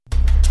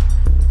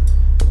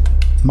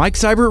Mike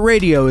Seibert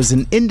Radio is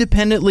an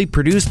independently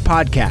produced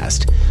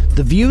podcast.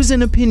 The views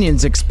and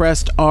opinions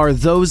expressed are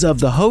those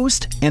of the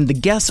host and the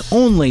guests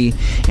only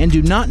and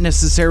do not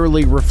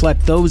necessarily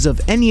reflect those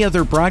of any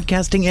other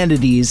broadcasting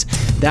entities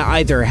that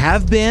either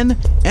have been,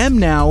 am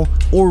now,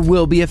 or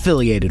will be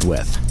affiliated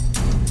with.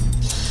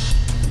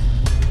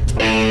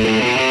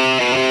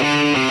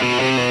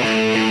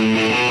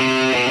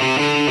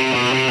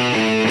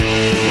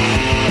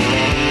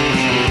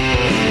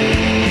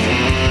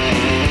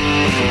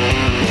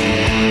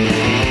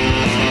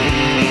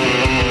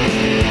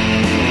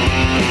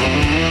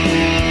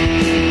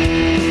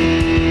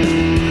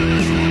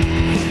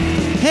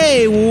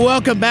 Hey,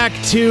 welcome back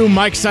to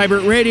Mike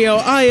Seibert Radio.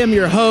 I am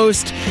your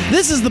host.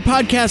 This is the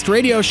podcast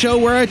radio show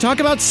where I talk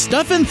about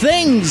stuff and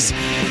things.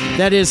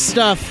 That is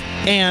stuff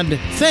and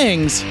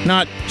things,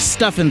 not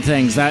stuff and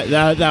things.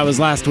 That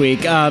was last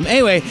week.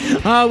 Anyway,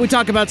 we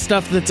talk about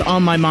stuff that's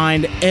on my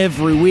mind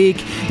every week.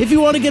 If you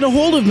want to get a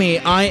hold of me,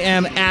 I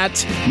am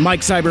at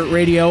Mike Seibert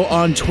Radio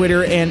on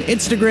Twitter and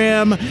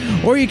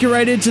Instagram, or you can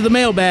write into the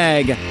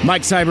mailbag,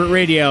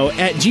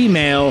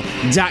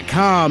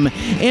 MikeSeibertRadio@gmail.com.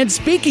 And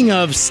speaking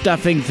of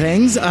stuffing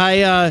things,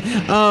 I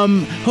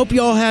hope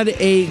you all had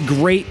a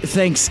great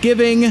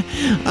Thanksgiving.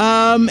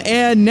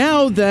 And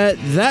now that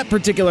that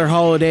particular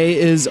holiday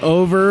is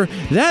over,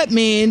 that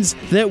means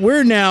that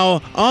we're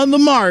now on the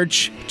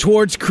march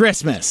towards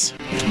Christmas.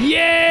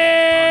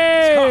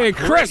 Yay!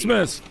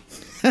 Christmas!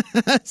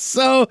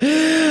 So,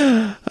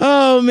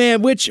 oh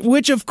man,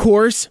 which of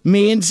course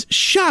means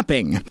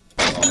shopping.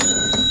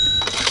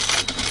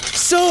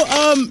 So,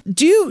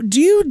 do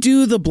you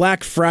do the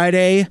Black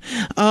Friday,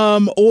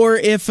 or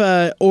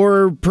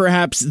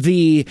perhaps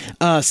the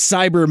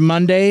Cyber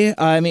Monday?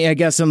 I mean, I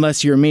guess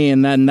unless you're me,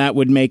 and then that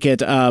would make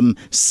it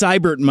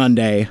Seibert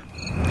Monday.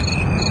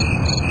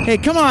 Hey,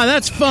 come on,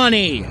 that's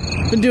funny.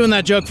 Been doing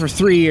that joke for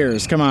 3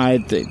 years. Come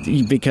on,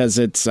 because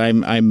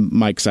I'm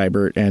Mike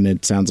Seibert, and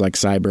it sounds like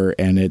cyber,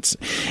 and it's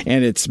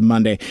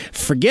Monday.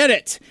 Forget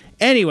it.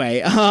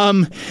 Anyway,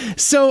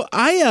 so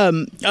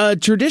I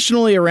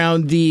traditionally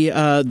around the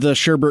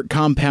Sherbert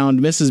compound,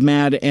 Mrs.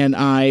 Mad and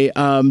I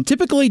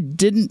typically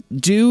didn't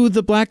do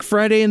the Black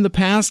Friday in the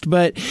past,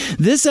 but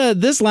this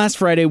last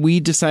Friday we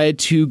decided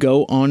to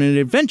go on an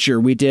adventure.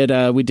 We did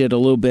a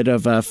little bit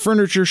of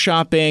furniture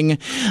shopping,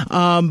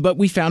 but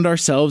we found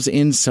ourselves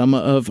in some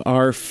of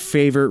our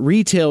favorite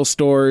retail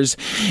stores,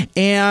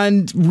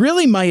 and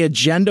really my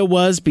agenda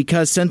was,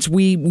 because since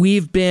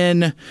we've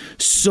been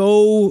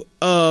so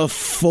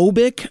phobic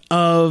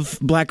of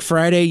Black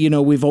Friday,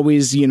 we've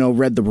always,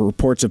 read the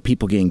reports of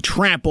people getting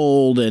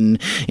trampled and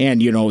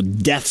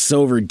deaths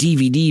over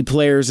DVD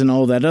players and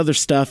all that other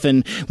stuff.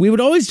 And we would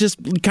always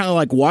just kind of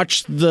like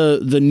watch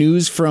the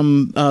news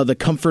from the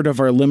comfort of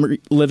our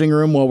living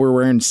room while we're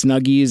wearing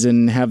Snuggies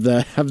and have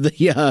the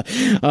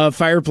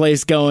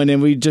fireplace going,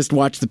 and we just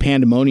watch the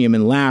pandemonium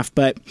and laugh.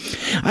 But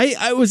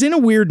I was in a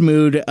weird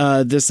mood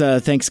this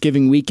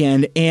Thanksgiving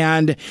weekend,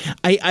 and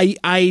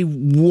I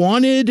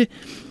wanted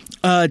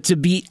to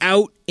be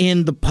out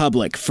in the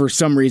public for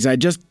some reason. I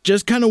just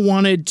kind of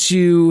wanted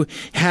to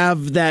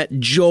have that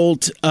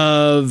jolt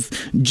of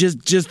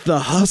just the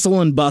hustle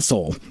and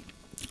bustle.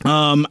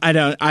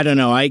 I don't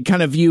know. I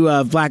kind of view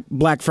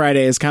Black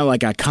Friday as kind of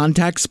like a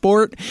contact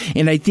sport,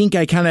 and I think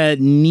I kind of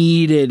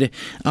needed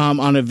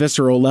on a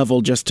visceral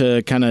level just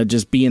to kind of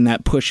just be in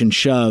that push and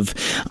shove.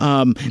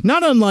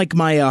 Not unlike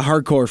my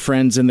hardcore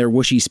friends and their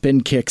whooshy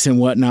spin kicks and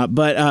whatnot,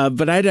 but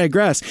I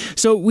digress.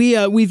 So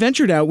we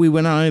ventured out. We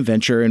went on an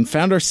adventure and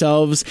found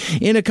ourselves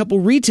in a couple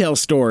retail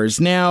stores.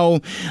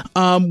 Now,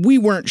 we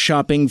weren't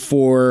shopping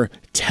for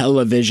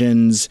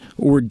televisions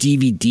or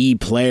DVD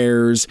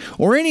players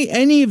or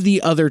any of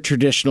the other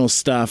traditional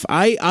stuff.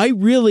 I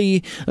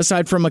really,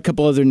 aside from a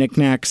couple other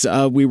knickknacks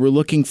we were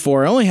looking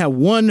for, I only had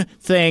one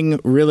thing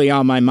really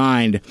on my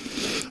mind,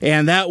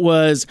 and that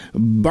was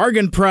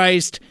bargain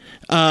priced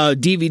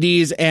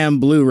DVDs and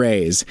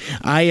Blu-rays.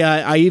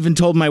 I even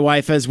told my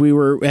wife as we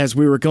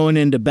were going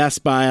into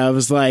Best Buy, I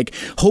was like,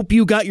 hope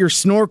you got your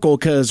snorkel,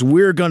 because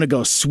we're going to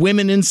go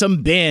swimming in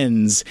some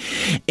bins.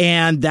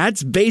 And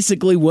that's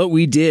basically what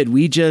we did.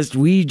 We just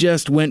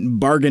went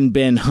bargain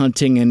bin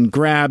hunting and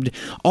grabbed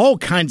all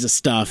kinds of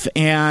stuff.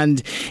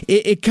 And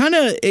it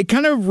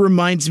kind of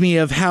reminds me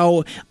of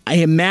how I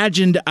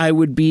imagined I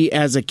would be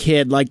as a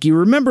kid. Like, you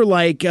remember,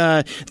 like,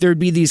 there'd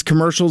be these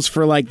commercials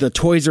for like the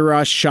Toys R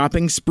Us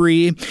shopping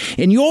spree,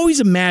 and you always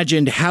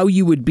imagined how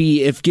you would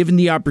be if given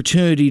the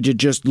opportunity to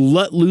just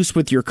let loose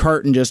with your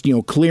cart and just,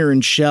 clearing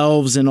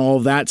shelves and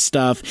all that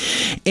stuff.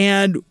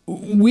 And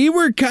we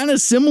were kind of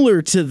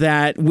similar to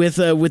that with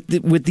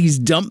these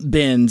dump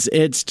bins.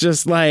 It's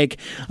just like,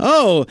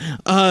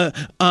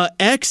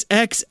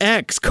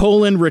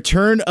 XXX :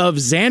 Return of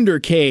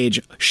Xander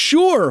Cage.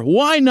 Sure,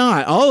 why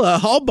not?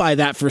 I'll buy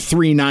that for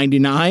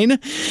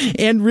 $3.99.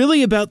 And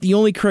really about the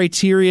only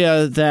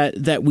criteria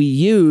that we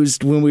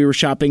used when we were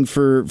shopping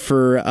for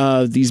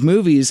these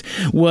movies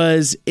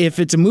was if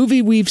it's a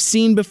movie we've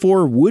seen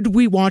before, would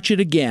we watch it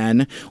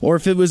again? Or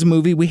if it was a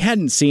movie we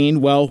hadn't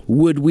seen, well,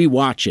 would we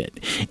watch it?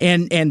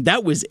 And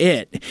that was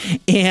it.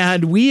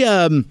 And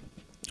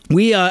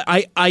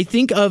I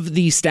think of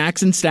the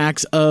stacks and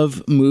stacks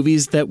of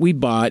movies that we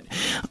bought,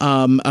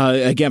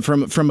 again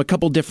from a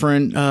couple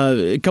different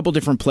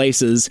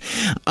places.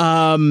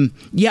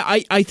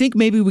 I think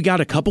maybe we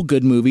got a couple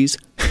good movies.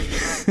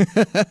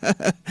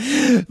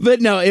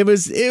 But no, it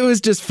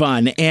was just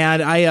fun,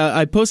 and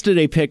I posted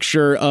a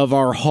picture of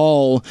our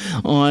haul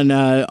on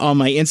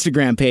my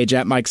Instagram page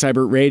at Mike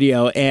Seibert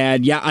Radio,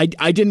 and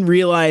I didn't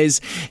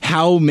realize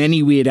how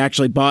many we had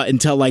actually bought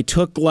until I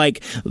took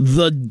like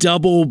the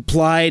double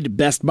plied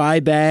Best Buy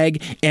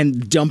bag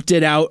and dumped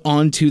it out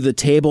onto the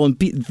table,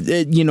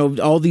 and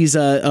all these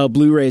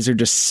Blu-rays are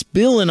just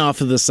spilling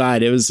off of the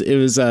side. It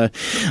was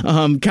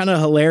kind of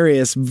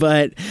hilarious,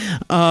 but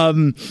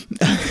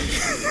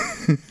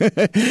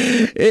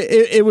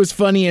it was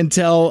funny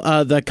until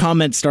the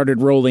comments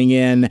started rolling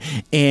in,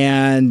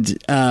 and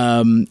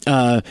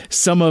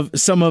some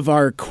of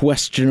our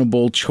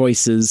questionable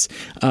choices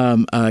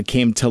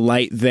came to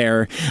light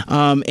there.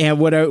 And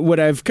what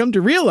I've come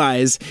to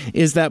realize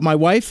is that my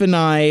wife and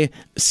I,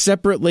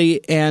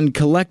 separately and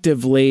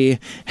collectively,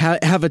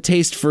 have a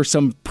taste for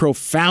some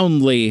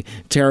profoundly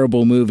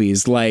terrible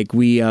movies. Like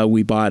we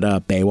bought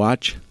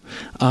Baywatch.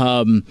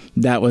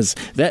 That was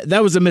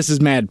a Mrs.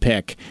 Mad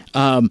pick,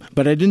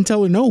 but I didn't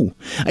tell her no.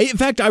 In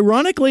fact,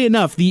 ironically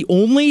enough, the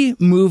only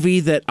movie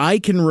that I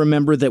can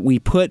remember that we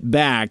put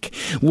back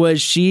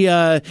was she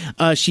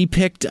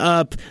picked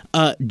up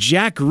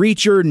Jack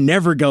Reacher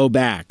Never Go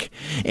Back,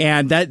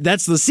 and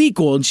that's the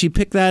sequel, and she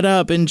picked that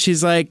up, and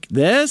she's like,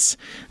 this?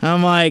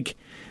 I'm like,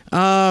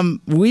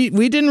 we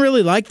didn't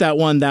really like that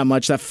one that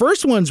much. That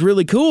first one's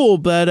really cool,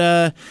 but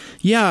and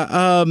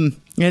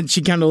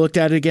she kind of looked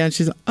at it again.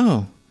 She's like,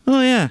 oh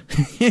yeah,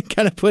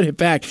 kind of put it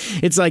back.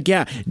 It's like,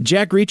 yeah,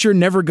 Jack Reacher,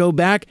 Never Go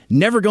Back,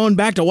 never going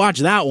back to watch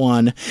that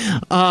one.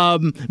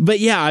 But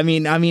yeah, I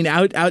mean,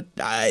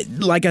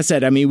 like I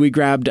said, we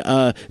grabbed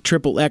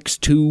Triple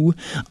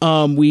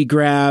X2. We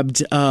grabbed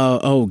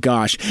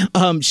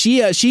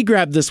she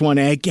grabbed this one.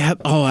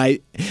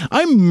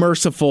 I'm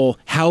merciful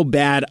how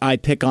bad I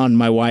pick on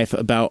my wife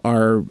about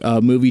our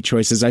movie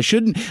choices. I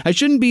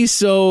shouldn't be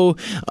so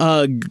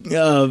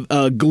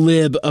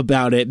glib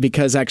about it,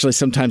 because actually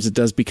sometimes it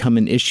does become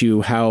an issue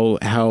how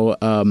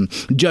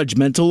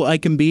judgmental I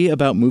can be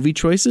about movie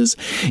choices.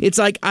 It's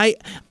like I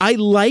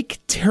like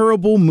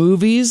terrible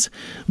movies,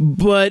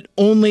 but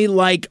only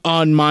like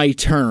on my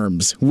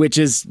terms, which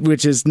is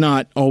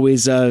not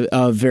always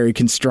very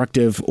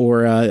constructive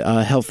or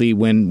healthy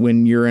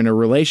when you're in a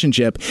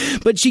relationship.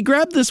 But she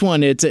grabbed this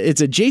one. It's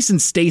a Jason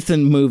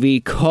Statham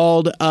movie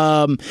called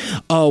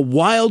A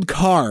Wild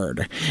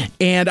Card,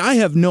 and I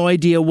have no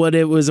idea what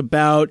it was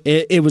about.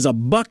 It was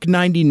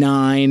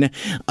 $1.99,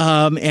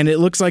 and it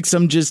looks like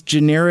some just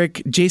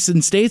generic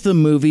Jason Statham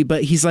movie,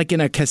 but he's like in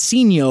a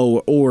casino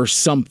or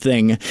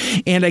something.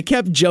 And I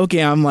kept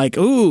joking. I'm like,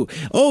 oh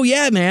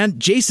yeah, man,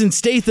 Jason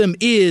Statham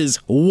is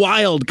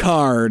Wild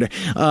Card,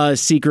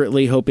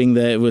 secretly hoping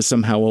that it was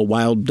somehow a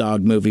Wild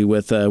Dog movie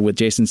with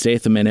Jason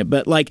Statham in it.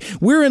 But like,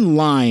 we're in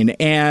line,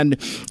 and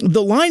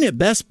the line at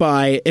Best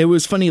Buy, it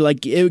was funny,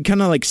 like it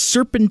kind of like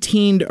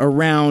serpentined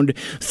around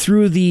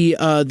through the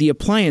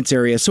appliance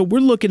area. So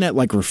we're looking at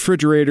like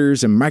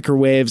refrigerators and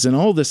microwaves and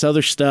all this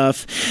other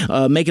stuff,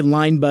 making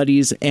line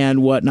buddies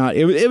and whatnot.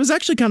 It was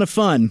actually kind of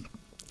fun.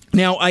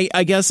 Now,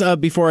 I guess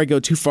before I go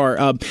too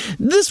far,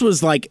 this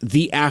was like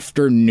the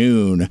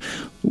afternoon.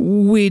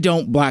 We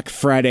don't Black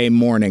Friday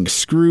morning.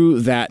 Screw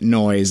that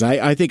noise.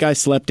 I think I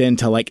slept in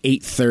till like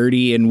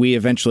 8:30, and we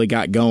eventually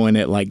got going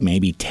at like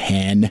maybe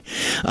 10.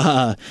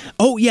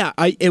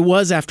 It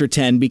was after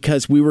 10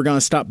 because we were going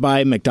to stop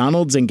by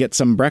McDonald's and get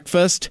some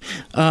breakfast.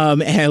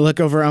 And I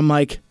look over, I'm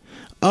like,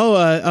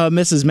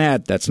 Mrs.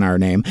 Mad, that's not her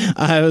name.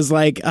 I was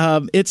like,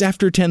 it's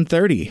after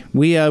 10:30.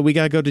 We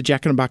got to go to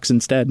Jack in the Box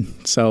instead.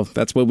 So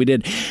that's what we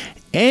did.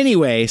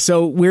 Anyway,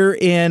 so we're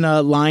in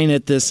a line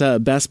at this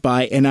Best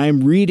Buy, and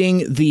I'm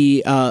reading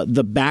the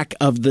back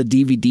of the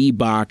DVD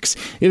box.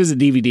 It was a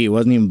DVD, it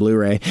wasn't even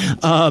Blu-ray.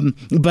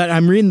 But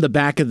I'm reading the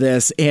back of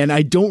this, and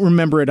I don't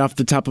remember it off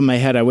the top of my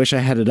head. I wish I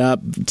had it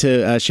up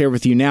to share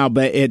with you now,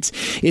 but it's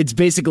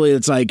basically,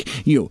 it's like,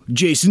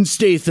 Jason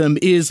Statham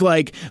is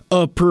like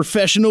a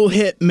professional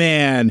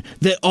hitman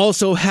that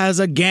also has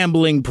a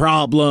gambling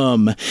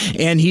problem,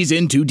 and he's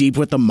in too deep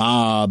with the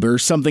mob or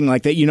something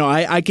like that.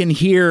 I can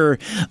hear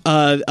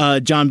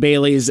John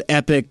Bailey's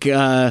epic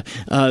a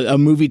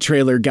movie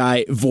trailer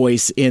guy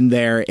voice in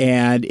there,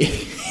 and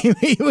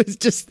it was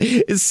just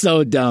it's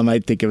so dumb. I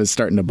think it was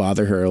starting to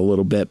bother her a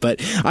little bit.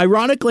 But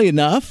ironically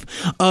enough,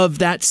 of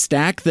that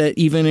stack that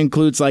even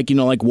includes like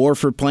War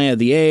for Planet of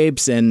the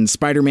Apes and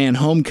Spider-Man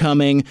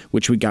Homecoming,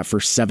 which we got for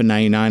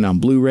 $7.99 on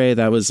Blu-ray.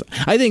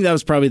 I think that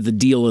was probably the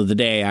deal of the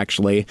day,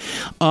 actually.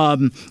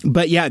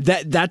 But yeah,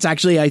 that's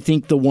actually, I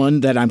think, the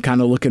one that I'm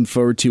kind of looking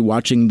forward to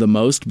watching the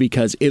most,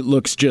 because it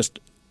looks just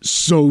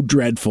so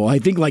dreadful. I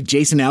think like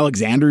Jason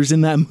Alexander's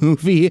in that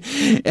movie.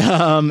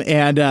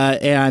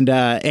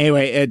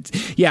 Anyway,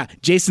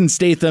 Jason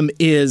Statham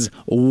is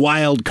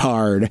wild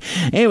card.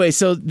 Anyway,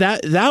 so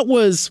that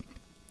was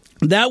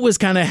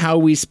kind of how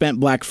we spent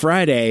Black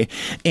Friday,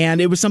 and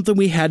it was something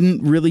we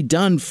hadn't really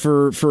done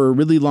for a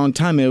really long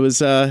time. It was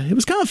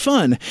kind of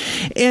fun,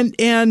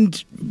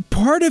 and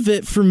part of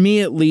it for me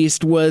at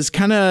least was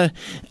kind of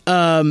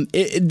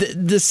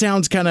this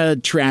sounds kind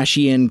of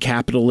trashy and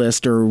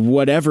capitalist or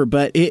whatever,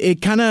 but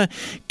it kind of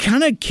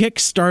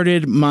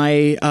kick-started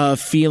my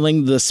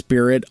feeling the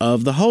spirit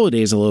of the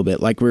holidays a little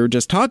bit. Like we were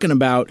just talking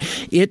about,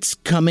 it's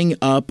coming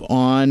up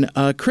on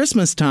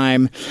Christmas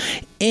time,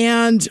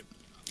 and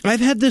I've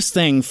had this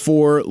thing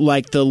for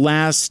like the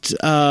last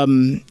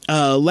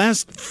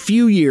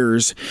few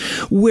years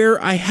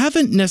where I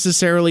haven't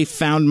necessarily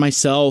found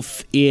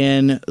myself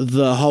in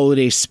the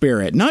holiday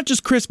spirit. Not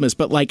just Christmas,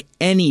 but like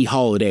any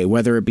holiday,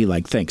 whether it be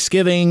like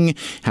Thanksgiving,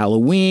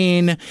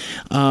 Halloween,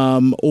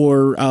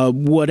 or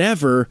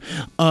whatever.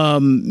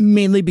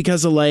 Mainly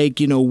because of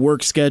like,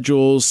 work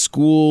schedules,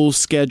 school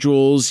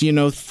schedules,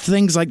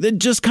 things like that,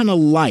 just kind of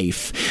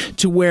life,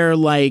 to where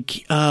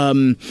like,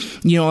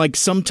 like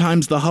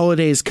sometimes the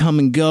holidays come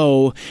and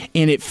go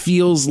and it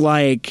feels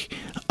like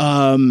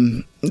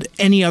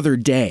any other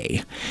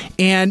day,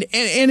 and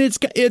it's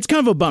kind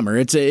of a bummer.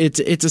 It's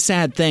a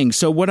sad thing.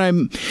 So what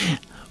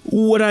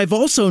I've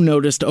also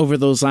noticed over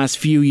those last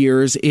few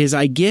years is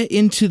I get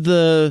into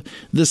the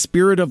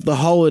spirit of the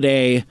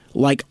holiday,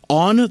 like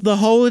on the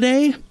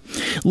holiday.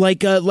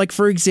 Like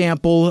for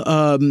example,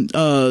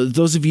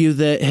 those of you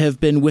that have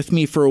been with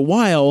me for a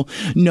while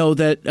know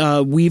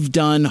that we've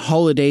done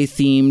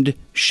holiday-themed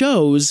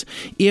shows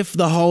if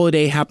the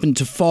holiday happened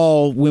to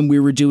fall when we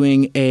were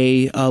doing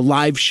a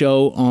live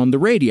show on the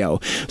radio.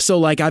 So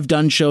like I've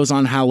done shows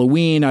on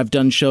Halloween, I've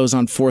done shows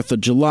on 4th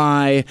of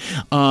July,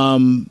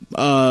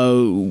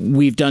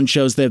 we've done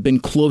shows that have been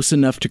close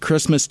enough to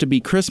Christmas to be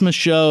Christmas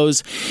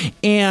shows,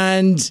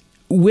 and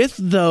with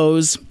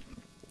those,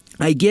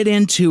 I get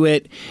into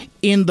it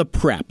in the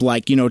prep,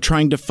 like,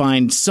 trying to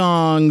find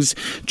songs,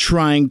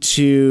 trying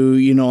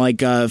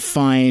to,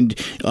 find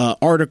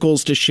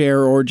articles to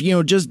share, or,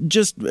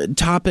 just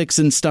topics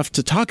and stuff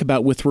to talk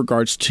about with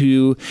regards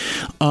to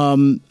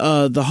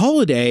the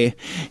holiday.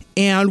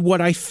 And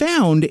what I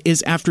found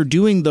is after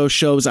doing those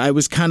shows, I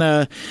was kind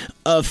of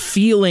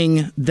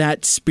feeling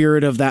that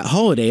spirit of that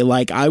holiday.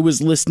 Like I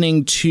was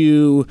listening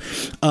to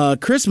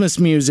Christmas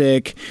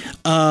music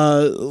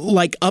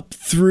like up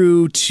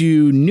through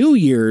to New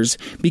Year's,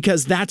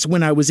 because that's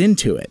when I was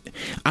into it.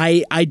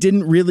 I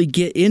didn't really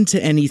get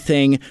into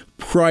anything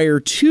prior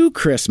to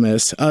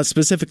Christmas,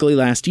 specifically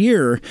last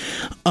year,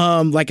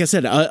 like I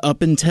said,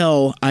 up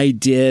until I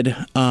did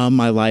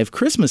my live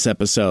Christmas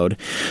episode.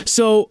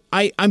 So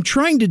I'm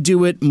trying to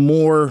do it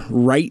more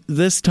right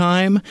this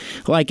time.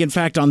 Like, in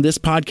fact, on this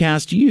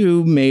podcast,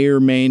 you may or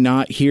may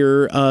not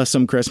hear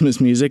some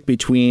Christmas music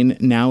between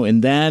now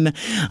and then.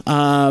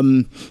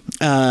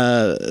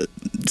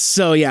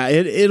 So yeah,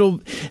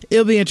 it'll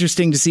be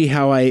interesting to see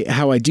how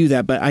I do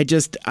that. But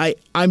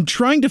I'm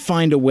trying to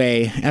find a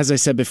way, as I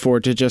said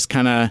before, to just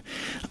kind of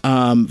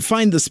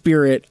find the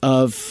spirit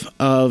of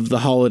the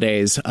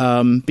holidays,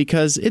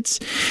 because it's,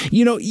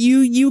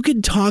 you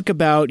could talk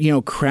about,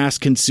 crass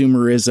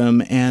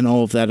consumerism and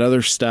all of that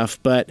other stuff,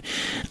 but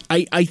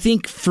I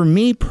think for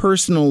me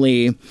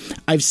personally,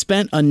 I've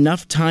spent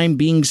enough time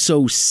being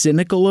so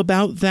cynical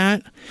about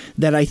that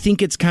I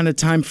think it's kind of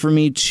time for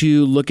me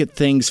to look at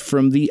things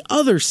from the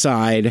other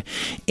side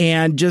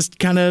and just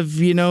kind of,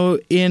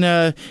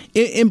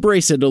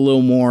 embrace it a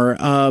little more.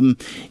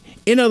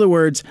 In other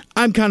words,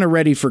 I'm kind of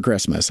ready for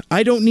Christmas.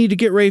 I don't need to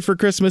get ready for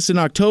Christmas in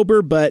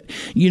October, but,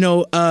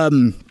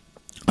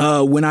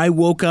 when I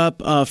woke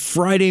up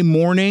Friday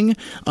morning,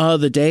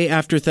 the day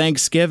after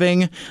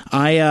Thanksgiving,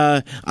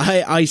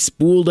 I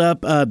spooled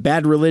up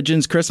Bad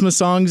Religion's Christmas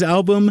Songs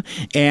album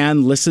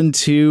and listened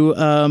to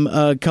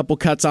a couple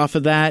cuts off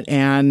of that,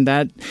 and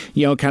that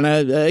kind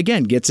of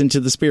again gets into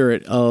the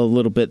spirit a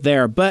little bit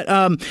there. But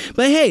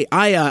hey,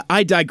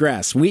 I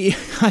digress.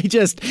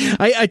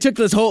 I took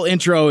this whole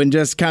intro and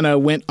just kind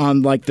of went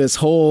on like this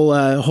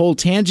whole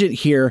tangent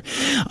here.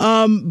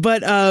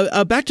 But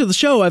back to the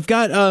show. I've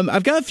got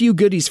a few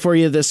goodies for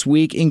you this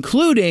week,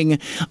 including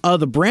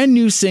the brand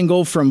new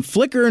single from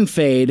Flicker and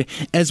Fade,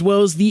 as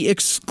well as the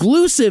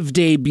exclusive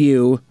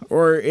debut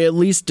or at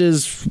least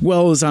as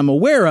well as I'm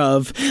aware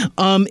of.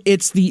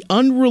 It's the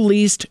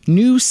unreleased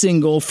new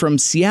single from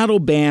Seattle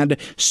band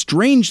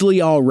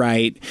Strangely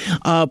Alright.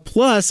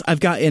 Plus, I've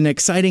got an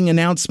exciting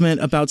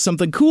announcement about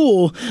something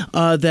cool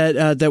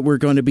that we're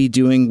going to be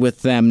doing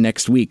with them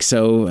next week.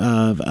 So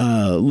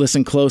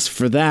listen close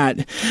for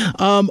that.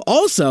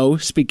 Also,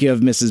 speaking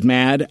of Mrs.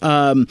 Mad,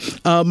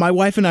 my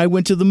wife and I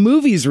went to the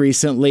movies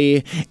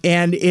recently,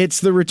 and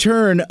it's the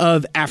return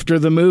of After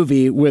the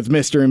Movie with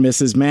Mr. and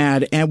Mrs.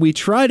 Mad, and we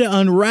try to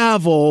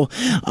unravel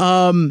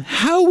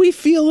how we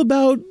feel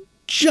about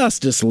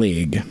Justice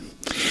League.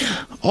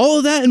 All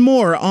of that and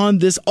more on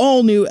this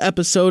all-new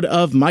episode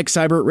of Mike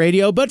Seibert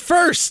Radio. But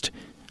first,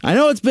 I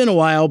know it's been a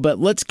while, but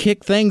let's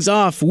kick things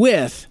off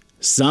with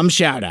some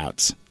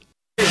shout-outs.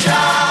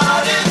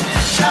 Shout it,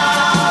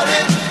 shout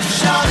it,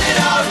 shout it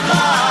out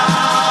loud.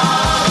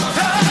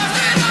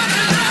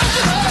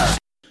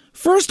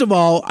 First of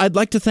all, I'd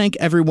like to thank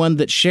everyone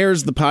that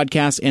shares the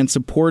podcast and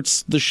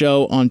supports the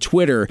show on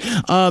Twitter,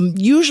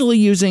 usually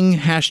using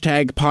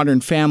hashtag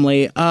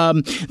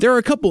 #PodernFamily. There are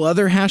a couple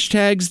other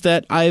hashtags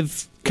that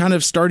I've kind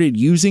of started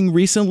using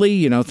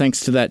recently,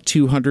 thanks to that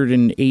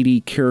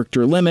 280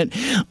 character limit.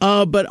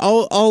 But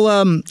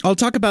I'll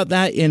talk about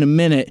that in a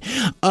minute.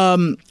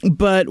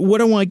 But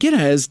what I want to get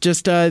at is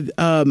just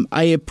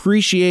I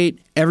appreciate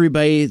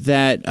everybody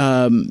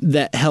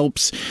that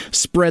helps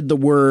spread the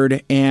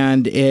word,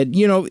 and it,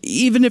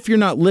 even if you're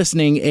not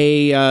listening,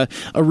 a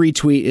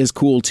retweet is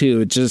cool too.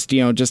 It's just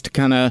to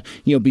kind of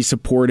be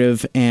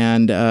supportive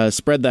and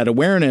spread that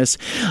awareness.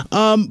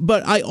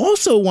 But I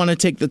also want to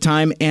take the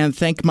time and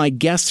thank my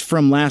guests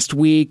from last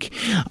week,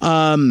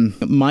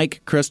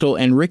 Mike, Crystal,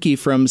 and Ricky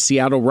from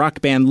Seattle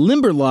rock band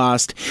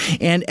Limberlost,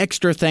 and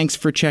extra thanks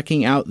for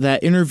checking out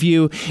that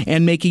interview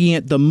and making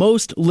it the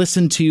most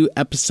listened to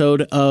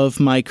episode of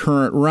my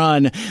current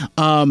run.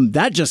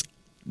 That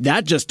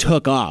just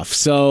took off.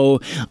 So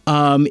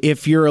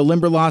if you're a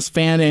Limberlost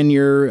fan and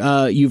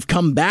you've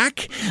come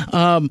back,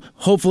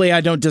 hopefully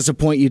I don't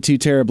disappoint you too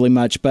terribly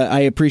much. But I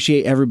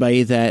appreciate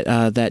everybody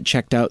that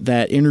checked out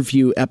that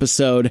interview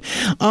episode.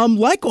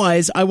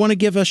 Likewise, I want to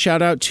give a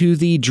shout out to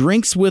the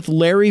Drinks with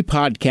Larry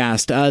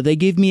podcast. They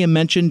gave me a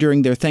mention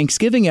during their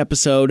Thanksgiving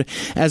episode,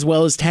 as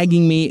well as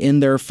tagging me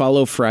in their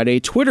Follow Friday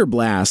Twitter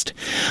blast.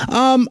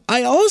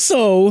 I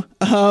also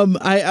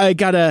I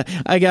got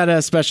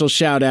a special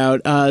shout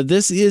out.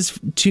 This is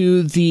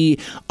to the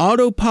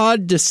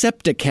Autopod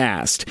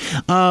Decepticast.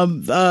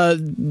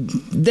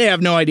 They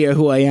have no idea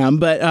who I am,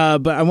 but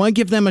I want to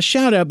give them a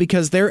shout out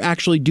because they're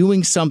actually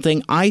doing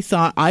something I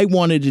thought I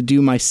wanted to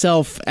do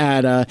myself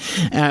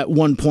at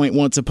one point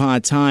once upon a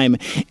time,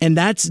 and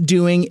that's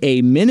doing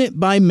a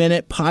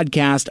minute-by-minute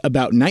podcast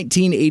about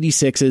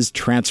 1986's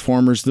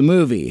Transformers the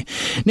movie.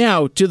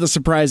 Now, to the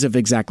surprise of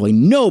exactly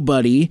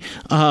nobody,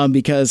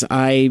 because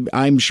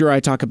I'm sure I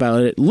talk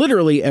about it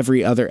literally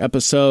every other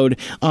episode,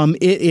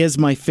 it is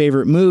my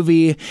favorite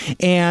movie,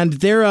 and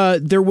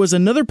there was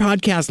another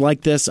podcast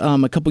like this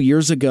a couple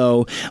years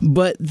ago,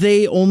 but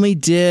they only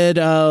did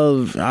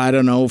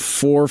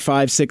 4,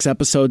 5, 6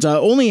 episodes,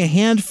 only a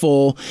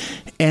handful,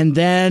 and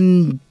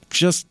then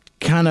just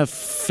kind of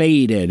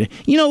faded,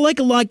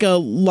 like a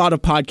lot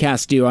of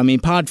podcasts do. I mean,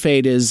 pod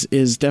fade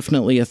is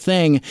definitely a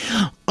thing.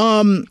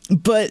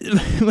 But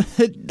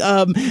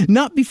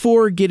not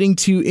before getting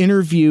to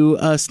interview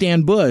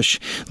Stan Bush,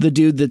 the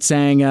dude that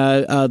sang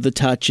The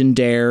Touch and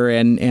Dare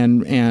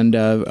and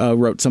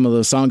wrote some of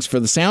those songs for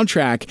the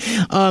soundtrack.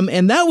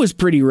 And that was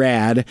pretty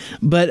rad.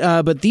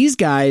 But these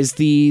guys,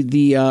 the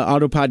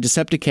Autopod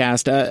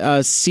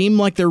Decepticast, seem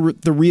like they're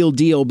the real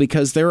deal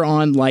because they're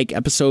on like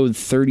episode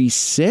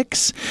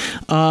 36,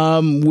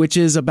 which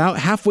is about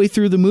halfway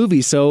through the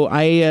movie. So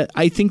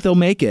I think they'll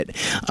make it.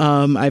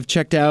 I've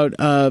checked out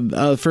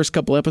first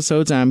couple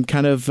episodes. I'm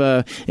kind of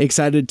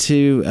excited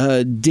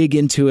to dig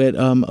into it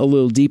a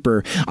little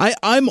deeper.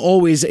 I'm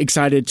always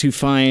excited to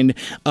find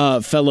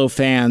fellow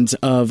fans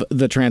of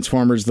the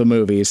Transformers the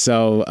movie.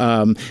 So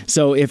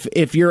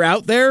if you're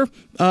out there,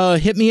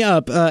 hit me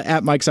up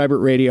at Mike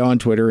Seibert Radio on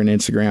Twitter and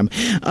Instagram.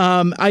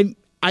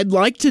 I'd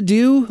like to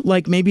do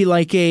maybe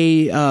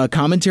a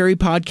commentary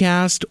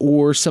podcast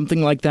or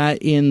something like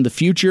that in the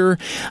future.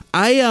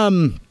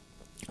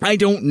 I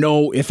don't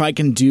know if I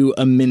can do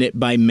a minute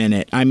by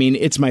minute. I mean,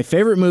 it's my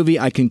favorite movie.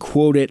 I can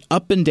quote it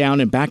up and down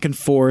and back and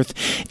forth.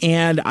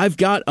 And I've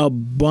got a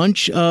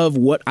bunch of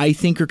what I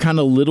think are kind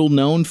of little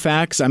known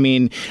facts. I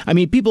mean,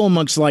 people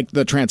amongst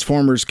the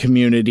Transformers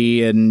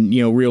community and,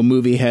 real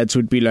movie heads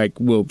would be like,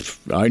 well,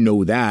 I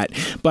know that.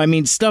 But I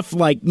mean, stuff a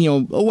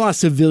lot of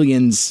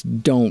civilians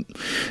don't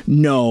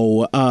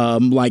know.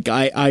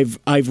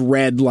 I've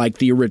read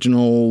the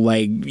original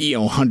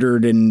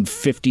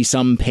 150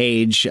 some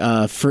page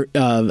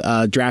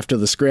draft of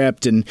the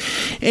script, and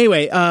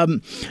anyway, I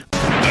got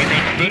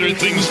better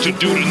things to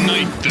do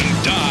tonight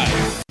than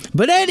die.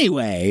 But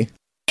anyway,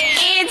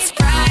 it's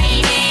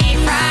Friday,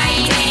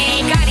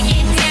 gotta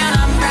get down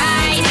on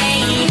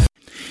Friday.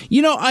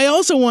 I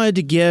also wanted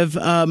to give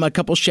a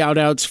couple shout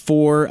outs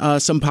for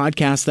some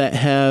podcasts that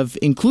have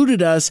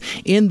included us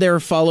in their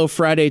Follow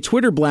Friday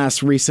Twitter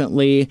blast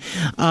recently.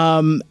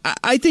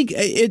 I think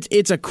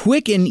it's a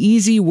quick and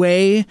easy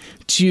way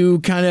to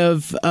kind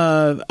of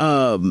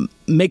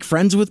make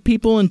friends with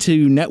people and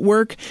to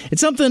network.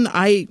 It's something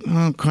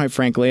quite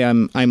frankly,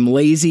 I'm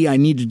lazy. I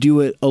need to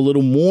do it a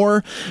little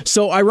more.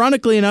 So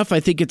ironically enough, I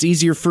think it's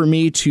easier for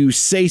me to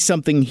say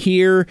something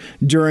here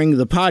during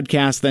the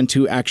podcast than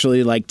to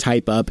actually like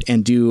type up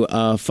and do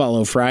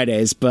Follow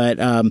Fridays. But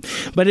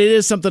it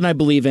is something I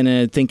believe in,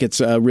 and I think it's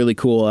really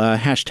cool.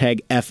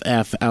 Hashtag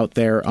FF out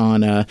there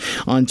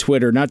on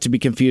Twitter, not to be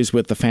confused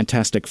with the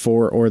Fantastic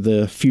Four or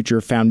the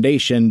Future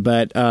Foundation.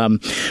 But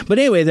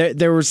anyway,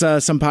 there was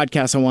some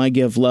podcasts I want to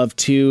give love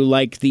to,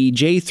 like the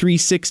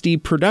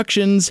J360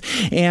 Productions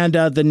and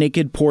the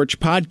Naked Porch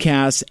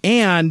podcast,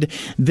 and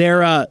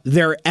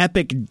their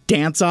epic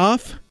dance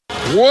off.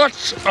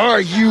 What are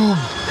you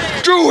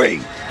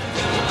doing?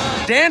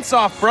 Dance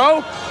off,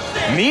 bro.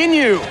 Me and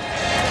you.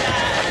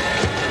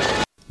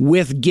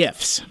 With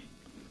GIFs.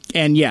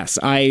 And yes,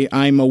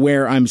 I'm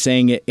aware I'm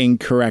saying it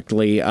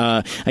incorrectly.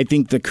 I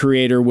think the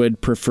creator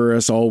would prefer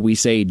us all we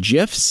say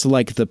GIFs,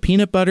 like the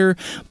peanut butter,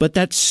 but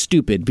that's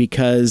stupid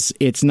because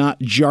it's not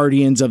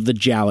Jardians of the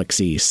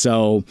Galaxy,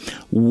 so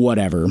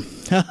whatever.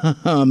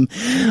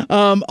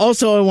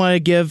 Also, I want to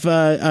give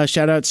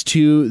shout outs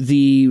to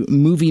the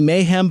Movie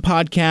Mayhem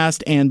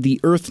podcast and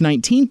the Earth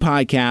 19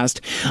 podcast.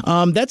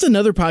 That's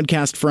another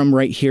podcast from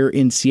right here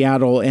in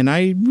Seattle, and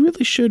I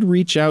really should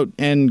reach out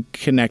and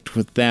connect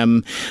with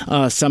them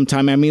sometime.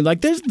 I mean,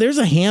 like there's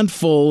a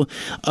handful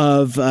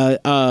of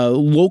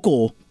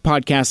local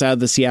podcasts out of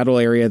the Seattle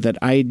area that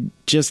I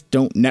just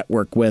don't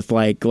network with.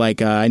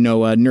 Like I know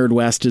Nerd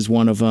West is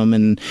one of them,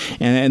 and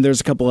there's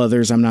a couple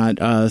others I'm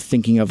not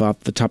thinking of off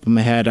the top of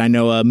my head. I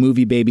know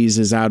Movie Babies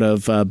is out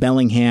of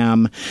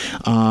Bellingham.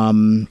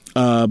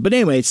 But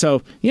anyway,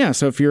 so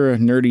if you're a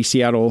nerdy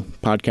Seattle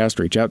podcast,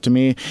 reach out to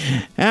me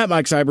at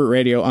Mike Seibert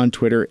Radio on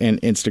Twitter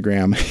and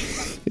Instagram.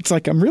 It's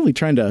like I'm really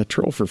trying to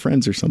troll for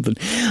friends or something.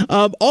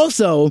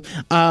 Also,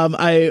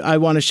 I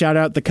want to shout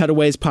out the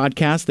Cutaways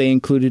podcast. They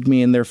included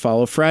me in their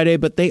Follow Friday,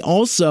 but they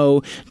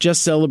also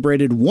just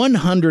celebrated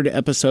 100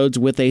 episodes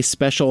with a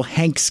special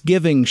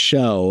Hanksgiving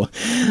show,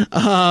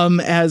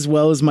 as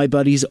well as my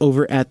buddies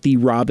over at the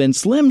Rob and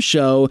Slim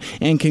Show.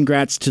 And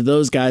congrats to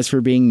those guys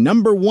for being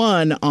number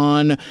 1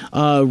 on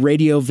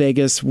Radio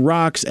Vegas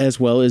Rocks, as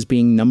well as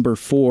being number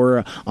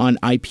 4 on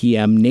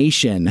IPM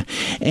Nation.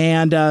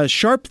 And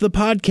Sharp the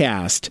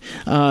podcast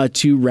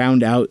to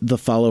round out the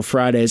Follow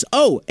Fridays.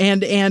 Oh,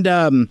 and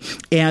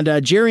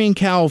Jerry and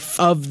Cal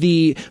of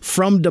the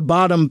From the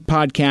Bottom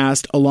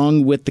podcast,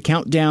 along with the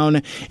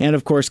Countdown, and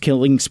of course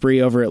Killing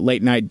Spree over at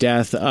Late Night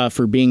Death,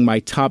 for being my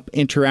top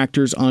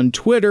interactors on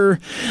Twitter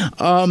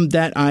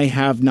that I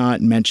have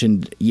not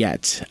mentioned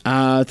yet.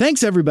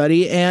 Thanks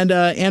everybody,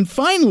 and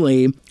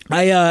finally,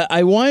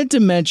 I wanted to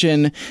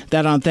mention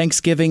that on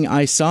Thanksgiving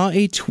I saw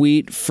a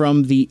tweet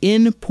from the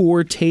In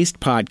Poor Taste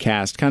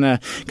podcast. Kind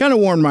of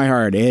warmed my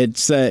heart.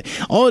 It's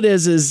all it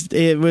is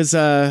it was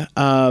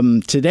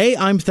today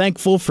I'm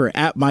thankful for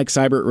at Mike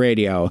Seibert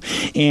Radio,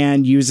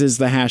 and uses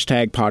the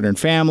hashtag Podern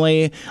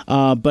Family,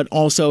 but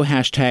also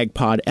hashtag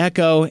Pod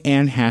Echo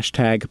and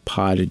hashtag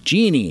Pod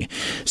Genie.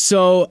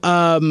 So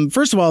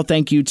first of all,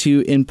 thank you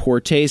to In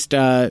Poor Taste,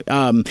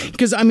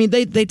 because I mean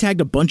they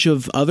tagged a bunch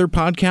of other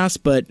podcasts,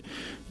 but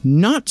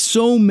not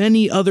so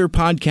many other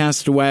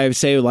podcasts the way I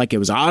say like it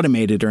was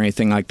automated or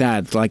anything like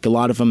that. Like a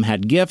lot of them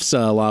had GIFs,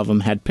 a lot of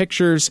them had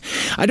pictures.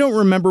 I don't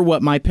remember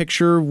what my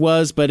picture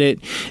was, but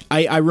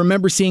I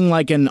remember seeing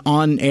like an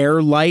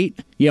on-air light,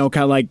 kind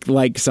of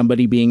like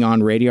somebody being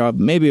on radio.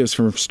 Maybe it was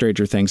from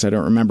Stranger Things. I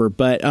don't remember.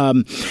 But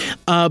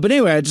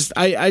anyway,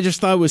 I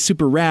just thought it was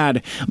super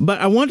rad. But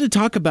I wanted to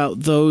talk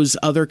about those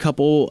other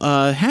couple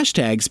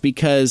hashtags,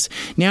 because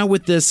now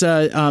with this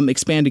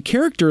expanded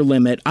character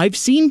limit, I've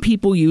seen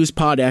people use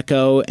Pod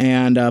Echo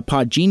and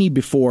Pod Genie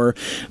before,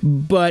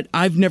 but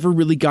I've never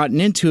really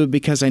gotten into it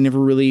because I never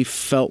really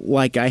felt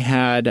like I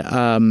had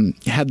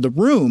the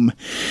room.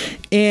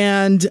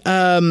 And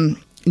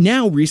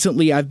now,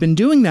 recently, I've been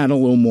doing that a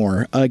little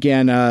more.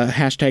 Again,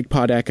 hashtag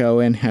Pod Echo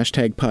and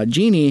hashtag Pod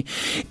Genie.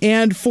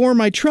 And for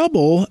my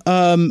trouble,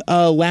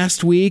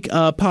 last week,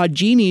 Pod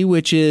Genie,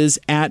 which is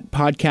at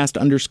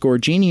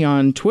podcast_Genie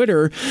on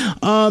Twitter,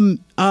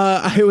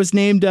 I was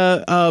named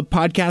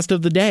Podcast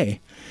of the Day.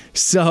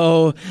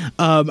 So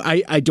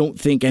I don't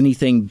think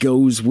anything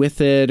goes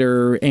with it,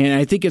 and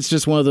I think it's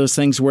just one of those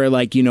things where,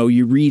 like, you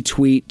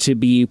retweet to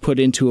be put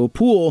into a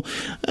pool,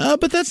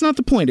 but that's not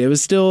the point. It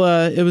was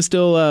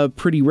still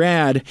pretty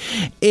rad,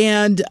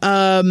 and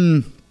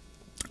on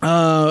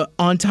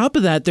top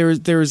of that,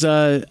 there's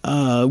a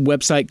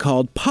website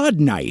called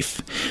Podknife,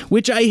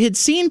 which I had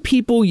seen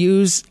people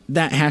use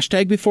that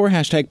hashtag before,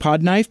 hashtag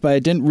Podknife, but I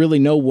didn't really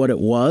know what it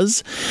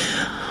was.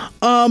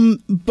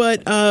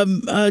 But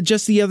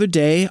just the other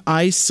day,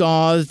 I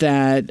saw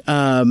that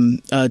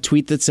a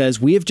tweet that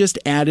says, "We have just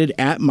added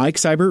at Mike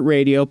Seibert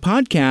Radio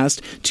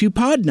podcast to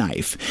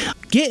Podknife.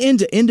 Get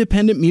into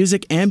independent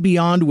music and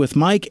beyond with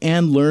Mike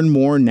and learn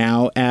more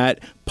now at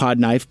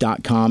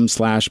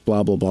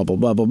podknife.com/blah, blah, blah, blah,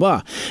 blah, blah,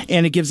 blah."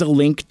 And it gives a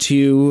link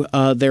to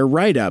their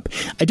write-up.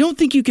 I don't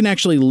think you can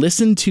actually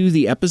listen to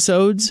the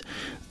episodes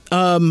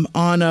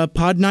on a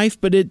Podknife,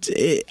 but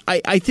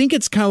I think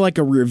it's kind of like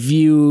a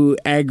review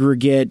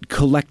aggregate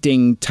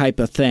collecting type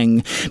of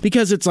thing,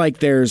 because it's like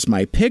there's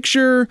my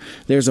picture,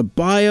 there's a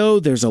bio,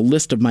 there's a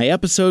list of my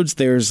episodes,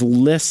 there's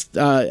links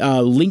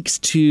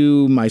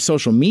to my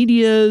social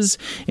medias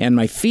and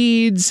my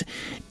feeds,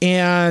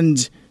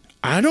 and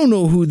I don't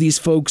know who these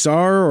folks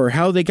are or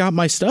how they got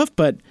my stuff,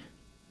 but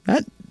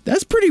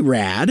that's pretty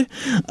rad.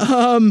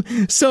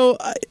 So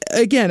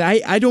again,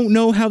 I don't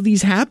know how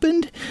these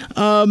happened,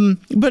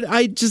 but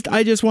I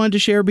just wanted to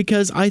share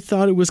because I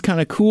thought it was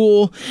kind of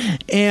cool.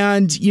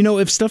 And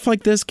if stuff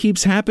like this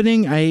keeps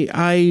happening,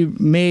 I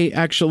may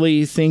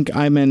actually think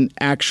I'm an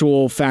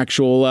actual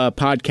factual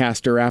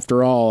podcaster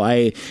after all.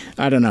 I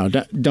don't know.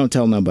 Don't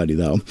tell nobody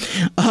though.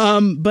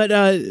 But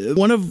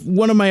one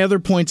of my other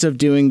points of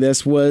doing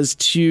this was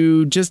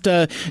to just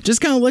kind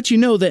of let you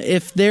know that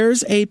if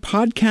there's a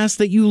podcast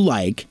that you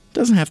like,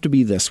 doesn't have to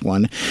be this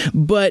one,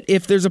 but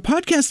if there's a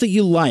podcast that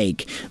you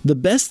like, the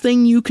best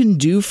thing you can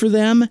do for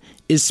them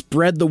is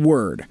spread the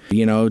word.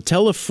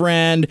 Tell a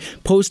friend,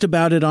 post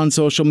about it on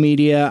social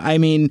media. I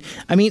mean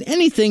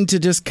anything to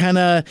just kind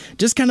of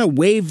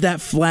wave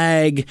that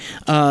flag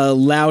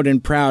loud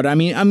and proud. I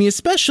mean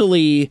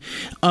especially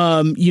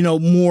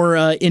more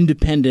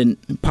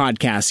independent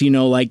podcasts.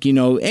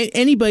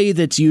 Anybody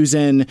that's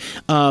using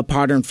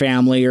Podern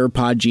Family or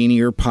Podgenie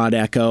or Pod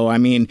Echo. I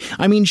mean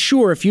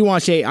sure, if you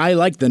want to say I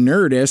like the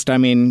Nerdist, I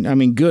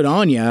mean good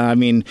on you. I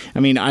mean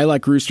I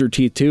like Rooster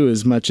Teeth too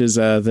as much as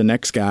the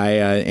next guy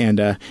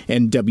and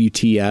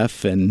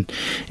WTF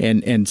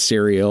and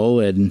Serial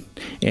and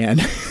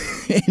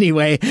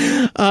anyway,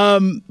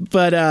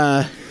 but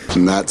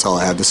and that's all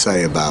I have to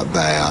say about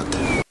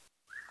that.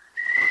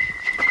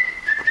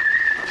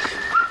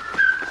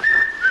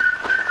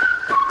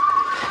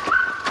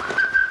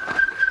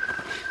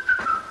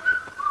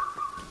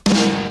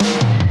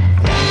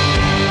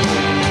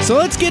 So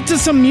let's get to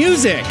some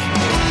music.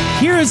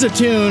 Here is a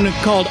tune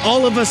called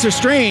All of Us Are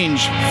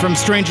Strange from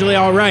Strangely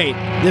Alright.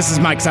 This is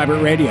Mike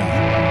Seibert Radio.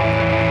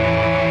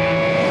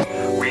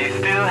 We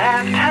still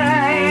have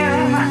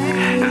time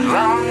as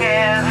long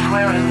as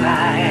we're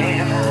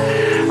alive.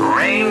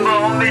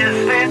 Rainbow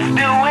misfits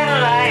doing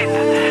life,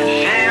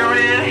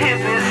 sharing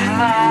hippie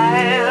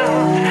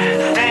smiles,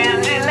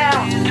 standing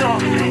out or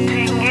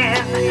fitting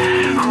in.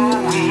 Who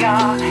we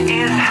are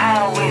is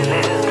how we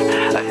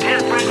live. A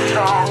different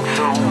song,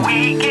 so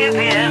we give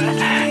in,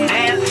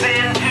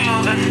 dancing to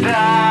the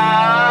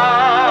stars.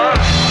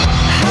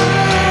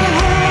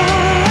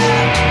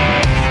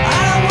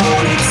 I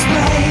won't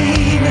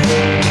explain.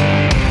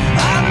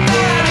 I'm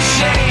not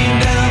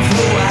ashamed of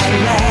who I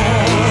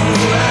love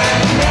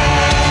right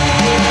now.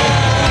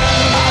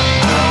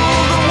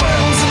 The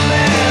world's a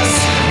mess.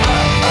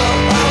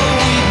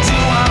 We do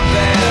our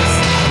best.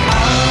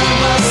 All of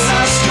us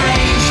are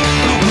strange,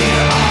 but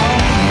we're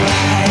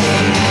alright.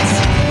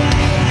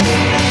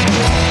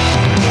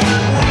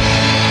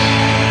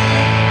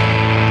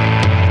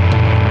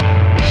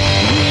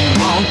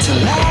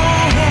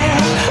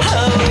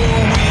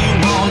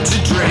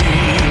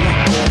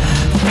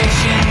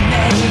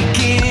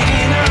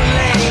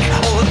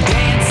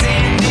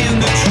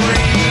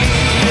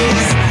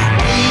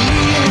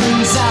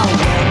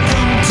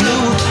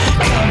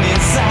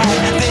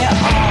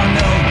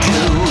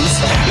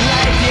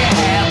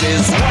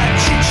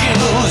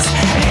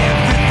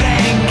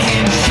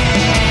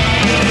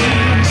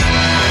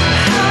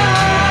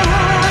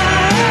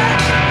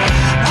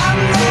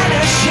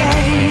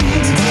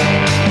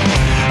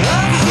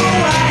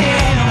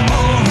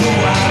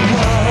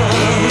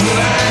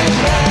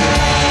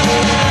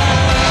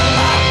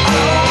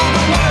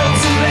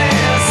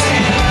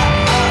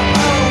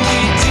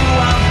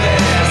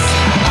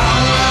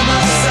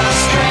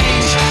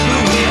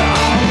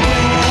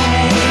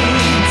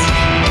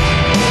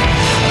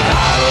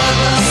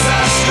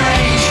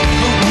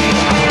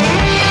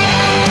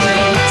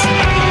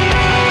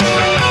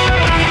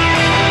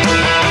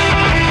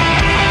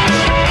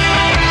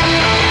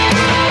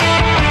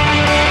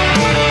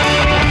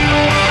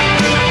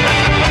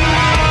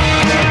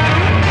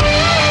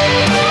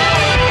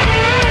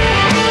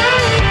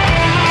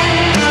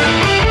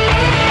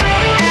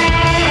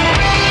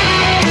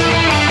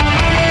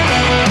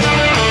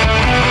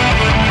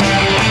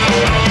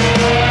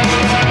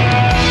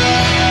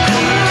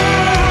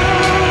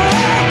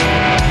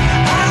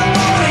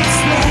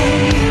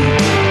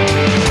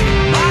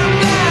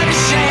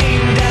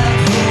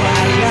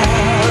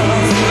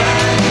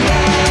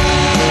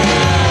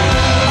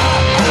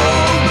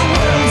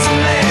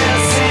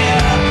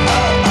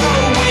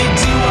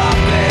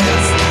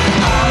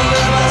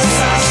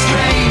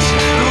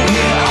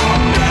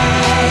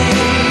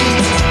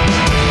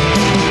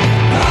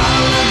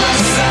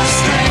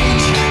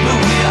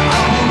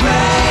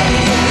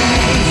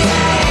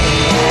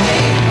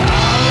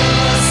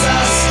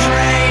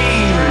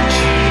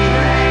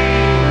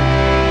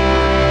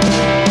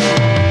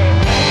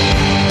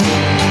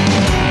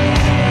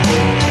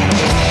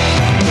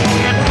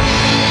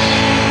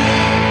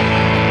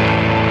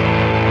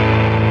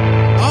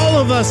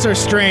 Are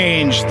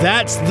Strange.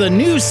 That's the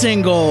new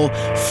single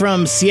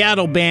from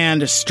Seattle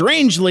band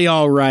Strangely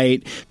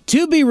Alright,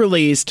 to be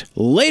released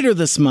later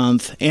this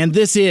month, and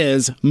this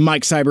is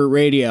Mike Seibert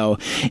Radio.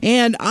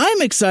 And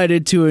I'm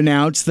excited to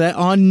announce that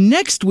on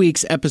next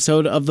week's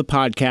episode of the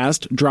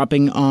podcast,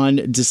 dropping on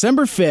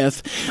December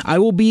 5th, I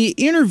will be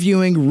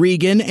interviewing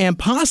Regan and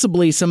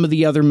possibly some of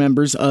the other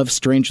members of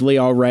Strangely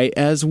Alright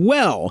as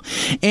well.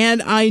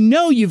 And I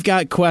know you've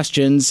got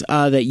questions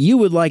that you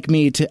would like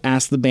me to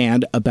ask the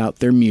band about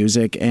their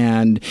music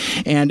and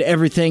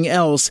everything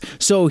else.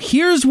 So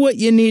here's what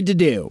you need to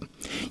do.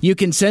 You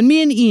can send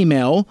me an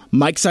email,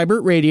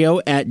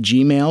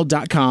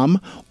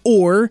 mikeseibertradio@gmail.com,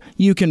 or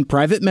you can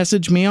private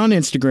message me on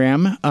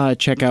Instagram.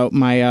 Check out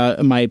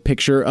my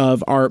picture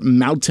of our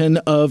mountain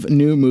of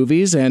new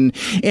movies, and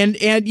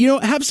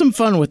have some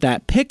fun with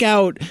that. Pick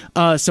out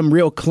some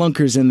real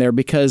clunkers in there,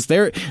 because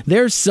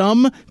there's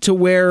some to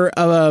where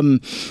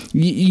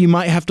you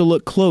might have to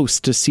look close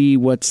to see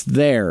what's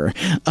there.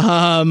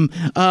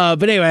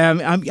 But anyway,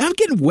 I'm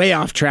getting way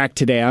off track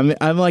today.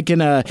 I'm like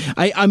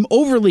I'm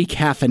overly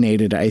caffeinated,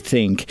 I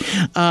think.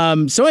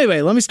 So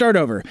anyway, let me start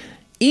over.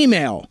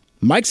 Email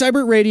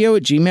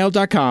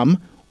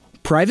mikeseibertradio@gmail.com.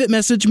 Private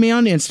message me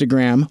on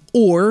Instagram,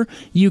 or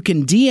you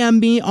can DM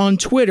me on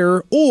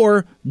Twitter,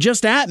 or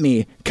just at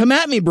me. Come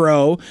at me,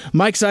 bro.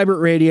 Mike Seibert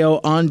Radio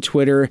on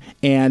Twitter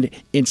and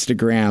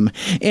Instagram.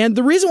 And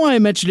the reason why I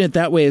mentioned it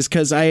that way is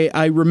because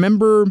I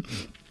remember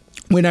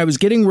when I was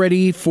getting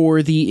ready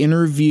for the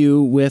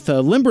interview with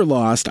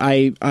Limberlost,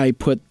 I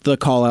put the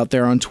call out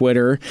there on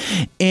Twitter,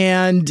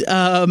 and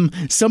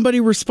somebody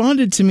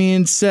responded to me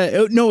and said,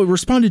 it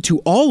responded to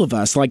all of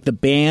us, like the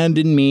band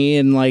and me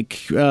and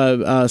like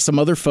some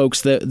other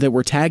folks that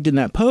were tagged in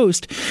that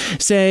post,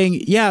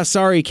 saying, yeah,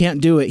 sorry,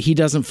 can't do it. He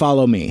doesn't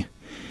follow me.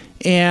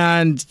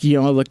 And, I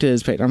looked at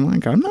his page. I'm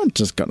like, I'm not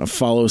just going to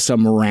follow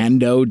some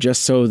rando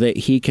just so that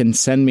he can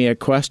send me a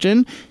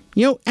question.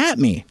 At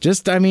me.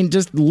 Just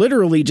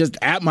literally just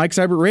at Mike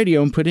Seibert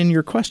Radio and put in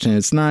your question.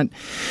 It's not...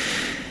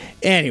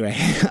 Anyway,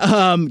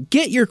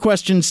 get your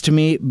questions to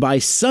me by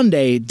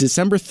Sunday,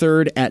 December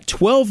 3rd at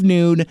 12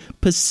 noon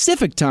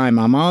Pacific time.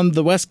 I'm on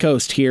the West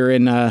Coast here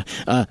in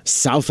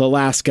South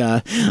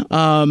Alaska.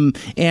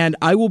 And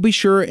I will be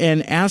sure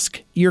and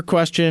ask your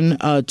question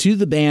to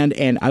the band,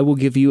 and I will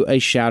give you a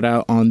shout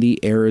out on the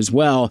air as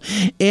well.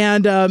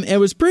 And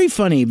it was pretty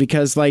funny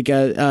because,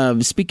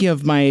 speaking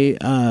of my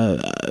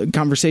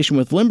conversation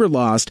with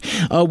Limberlost,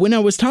 when I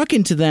was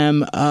talking to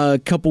them a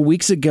couple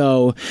weeks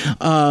ago,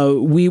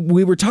 we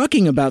were talking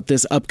about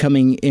this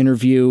upcoming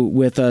interview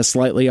with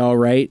Slightly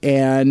Alright,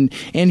 and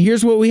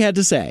here's what we had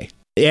to say.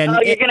 And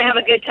you're going to have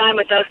a good time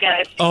with those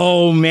guys.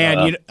 Oh,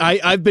 man.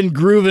 I've been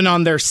grooving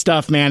on their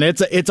stuff, man.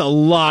 It's a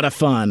lot of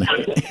fun.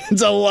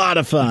 It's a lot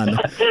of fun.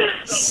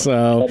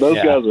 So those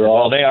guys are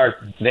all. They are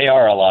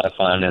a lot of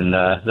fun, and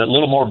a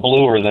little more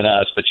bluer than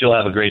us, but you'll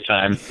have a great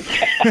time.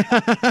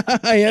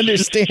 I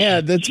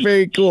understand. That's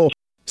very cool.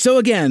 So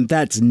again,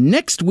 that's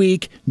next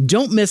week.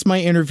 Don't miss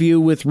my interview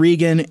with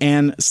Regan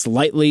and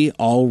Slightly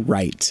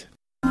Alright.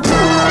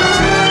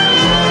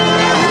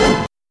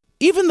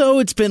 Even though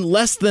it's been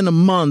less than a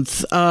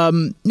month,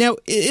 now,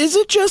 is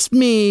it just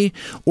me,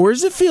 or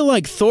does it feel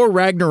like Thor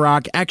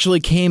Ragnarok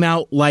actually came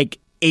out like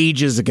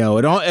ages ago?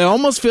 It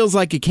almost feels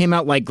like it came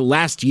out like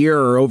last year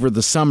or over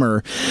the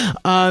summer.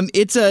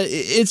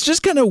 It's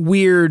just kind of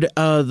weird,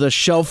 the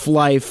shelf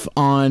life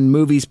on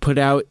movies put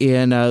out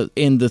in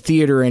the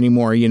theater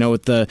anymore,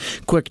 with the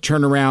quick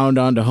turnaround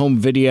onto home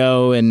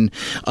video and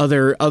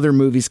other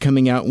movies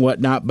coming out and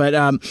whatnot. But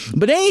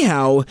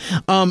anyhow,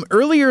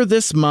 earlier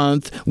this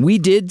month we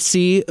did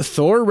see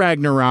Thor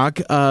Ragnarok,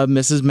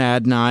 Mrs.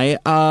 Mad and I,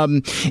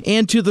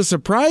 and to the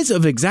surprise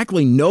of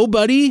exactly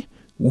nobody,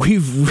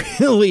 we've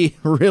really,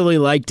 really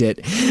liked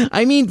it.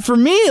 I mean, for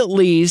me at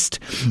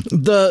least,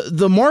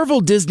 the Marvel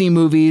Disney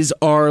movies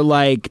are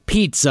like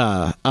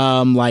pizza,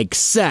 like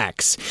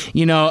sex,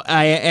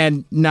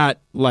 and not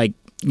like,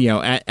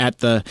 at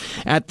the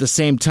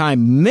same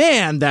time.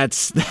 Man,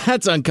 that's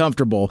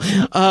uncomfortable.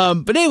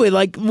 But anyway,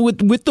 like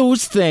with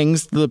those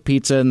things, the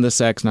pizza and the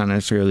sex, not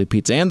necessarily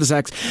pizza and the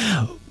sex,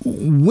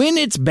 when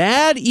it's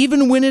bad,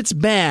 even when it's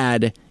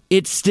bad,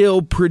 it's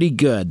still pretty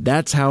good.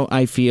 That's how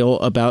I feel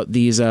about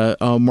these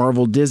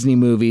Marvel Disney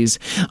movies.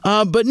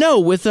 But no,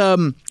 with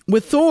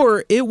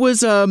Thor, it was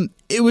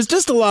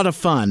just a lot of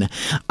fun.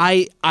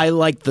 I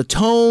like the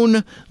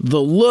tone,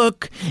 the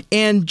look,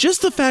 and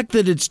just the fact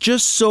that it's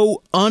just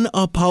so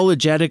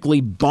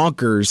unapologetically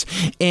bonkers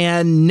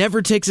and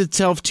never takes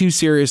itself too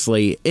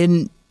seriously.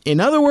 In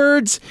other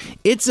words,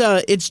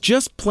 it's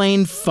just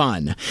plain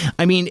fun.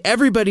 I mean,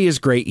 everybody is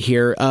great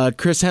here.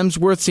 Chris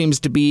Hemsworth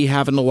seems to be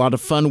having a lot of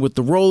fun with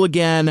the role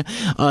again.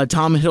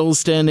 Tom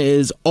Hiddleston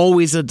is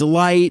always a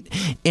delight.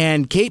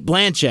 And Cate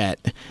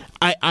Blanchett,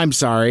 I'm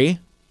sorry,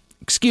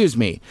 excuse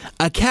me,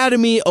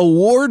 Academy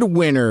Award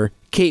winner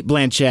Cate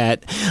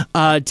Blanchett,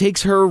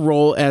 takes her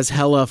role as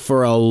Hela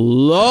for a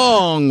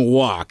long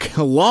walk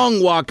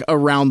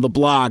around the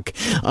block,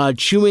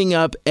 chewing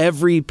up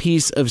every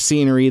piece of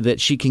scenery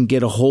that she can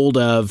get a hold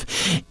of.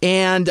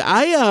 And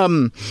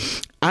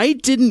I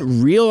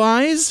didn't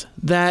realize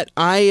that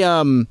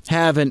I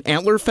have an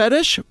antler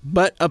fetish,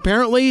 but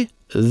apparently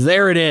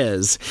there it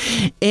is.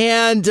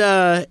 And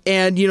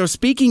you know,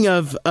 speaking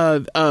of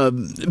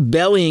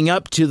bellying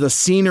up to the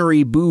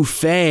scenery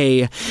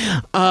buffet,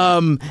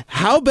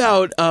 how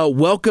about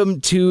welcome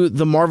to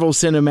the Marvel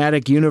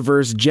Cinematic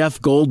Universe, Jeff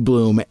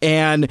Goldblum?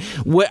 And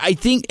what I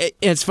think,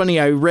 it's funny,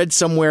 I read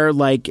somewhere,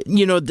 like,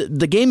 you know,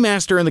 the Game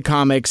Master in the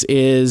comics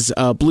is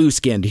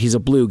blue-skinned. He's a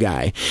blue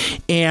guy.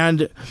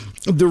 And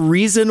the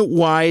reason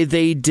why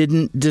they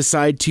didn't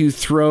decide to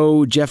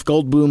throw Jeff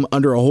Goldblum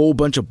under a whole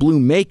bunch of blue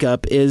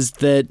makeup is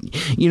that,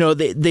 you know,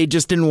 they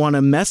just didn't want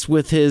to mess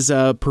with his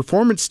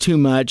performance too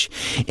much.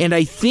 And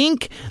I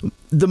think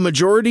the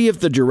majority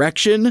of the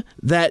direction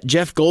that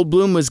Jeff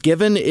Goldblum was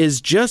given is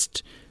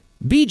just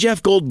be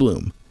Jeff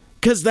Goldblum,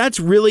 because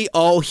that's really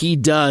all he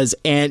does,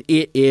 and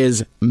it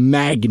is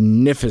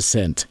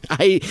magnificent.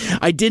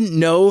 I didn't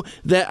know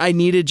that I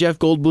needed Jeff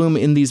Goldblum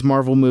in these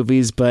Marvel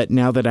movies, but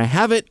now that I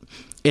have it,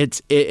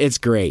 it's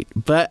great.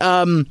 But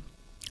on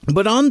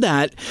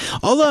that,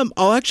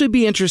 I'll actually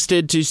be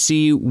interested to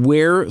see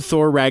where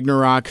Thor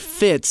Ragnarok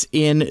fits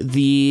in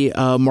the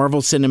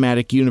Marvel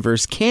Cinematic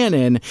Universe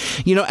canon.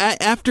 You know,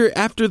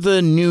 after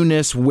the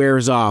newness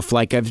wears off,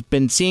 like I've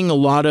been seeing a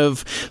lot of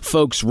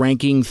folks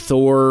ranking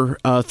Thor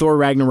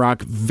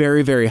Ragnarok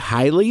very, very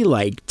highly,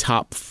 like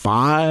top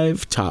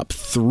 5, top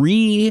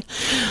 3,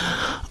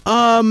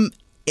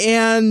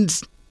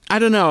 and I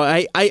don't know.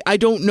 I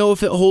don't know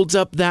if it holds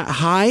up that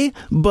high,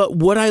 but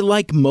what I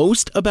like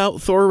most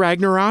about Thor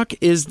Ragnarok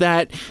is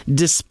that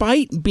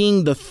despite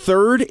being the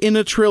third in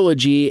a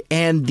trilogy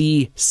and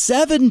the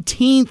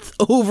 17th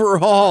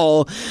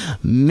overall,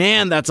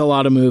 man, that's a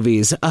lot of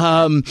movies.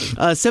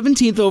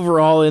 17th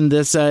overall in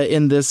this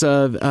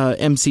MCU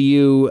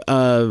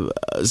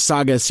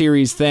saga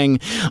series thing.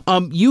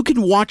 You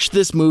can watch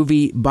this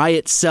movie by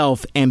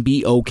itself and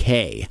be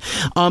okay.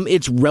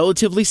 It's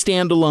relatively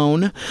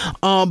standalone,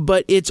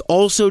 but it's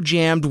also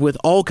jammed with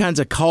all kinds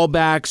of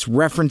callbacks,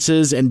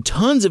 references, and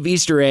tons of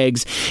Easter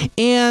eggs.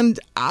 And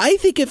I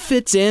think it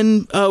fits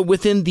in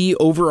within the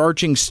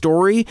overarching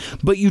story,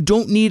 but you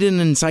don't need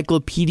an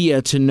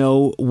encyclopedia to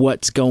know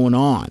what's going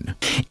on.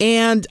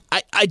 And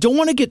I don't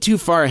want to get too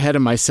far ahead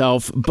of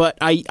myself, but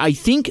I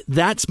think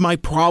that's my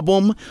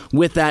problem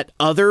with that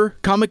other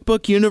comic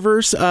book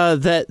universe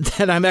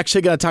that I'm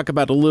actually going to talk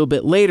about a little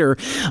bit later.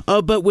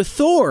 But with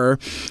Thor,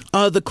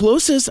 the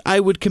closest I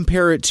would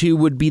compare it to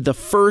would be the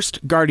first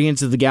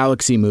Guardians of the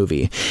Galaxy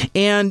movie.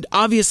 And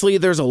obviously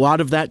there's a lot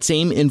of that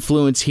same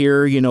influence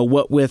here, you know,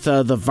 what with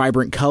the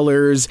vibrant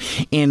colors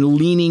and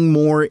leaning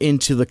more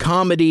into the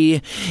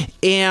comedy.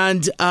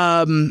 And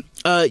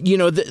you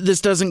know, this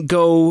doesn't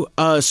go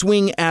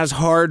swing as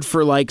hard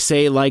for, like,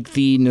 say, like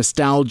the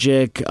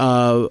nostalgic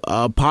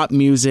pop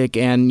music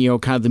and, you know,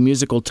 kind of the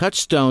musical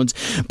touchstones.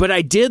 But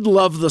I did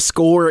love the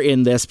score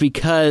in this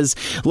because,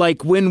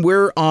 like, when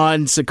we're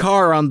on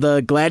Sakaar on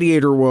the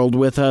Gladiator world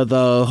with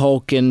the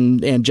Hulk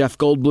and Jeff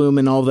Goldblum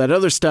and all that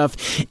other stuff,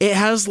 it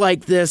has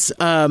like this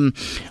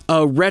retro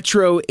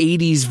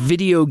 80s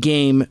video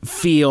game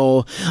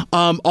feel,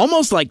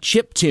 almost like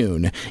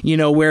chiptune, you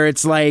know, where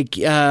it's like,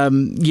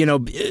 you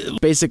know,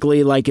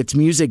 basically like it's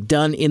music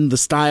done in the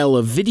style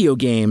of video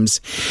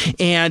games.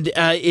 And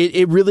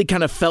it really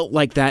kind of felt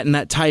like that. And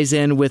that ties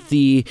in with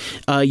the,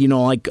 you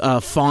know, like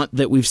font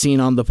that we've seen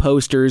on the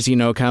posters, you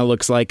know, kind of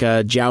looks like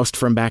a Joust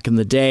from back in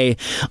the day.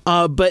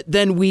 But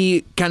then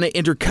we kind of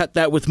intercut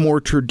that with more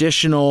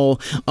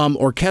traditional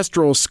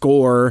orchestral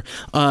score,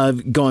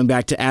 going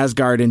back to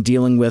Asgard and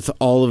dealing with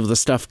all of the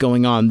stuff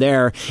going on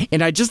there.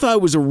 And I just thought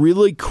it was a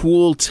really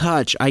cool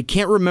touch. I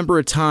can't remember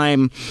a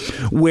time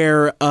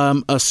where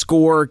a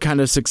score kind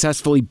of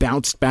successfully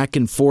bounced back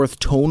and forth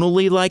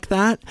tonally like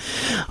that.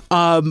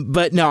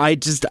 But no, I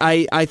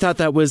thought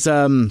that was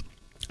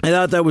I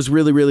thought that was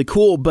really, really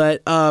cool,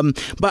 but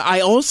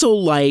I also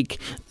like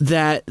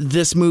that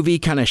this movie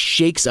kind of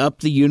shakes up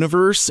the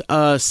universe,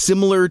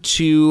 similar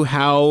to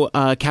how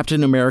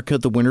Captain America: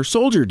 The Winter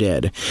Soldier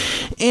did,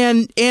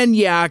 and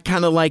yeah,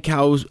 kind of like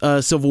how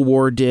Civil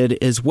War did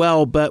as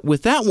well. But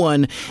with that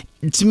one,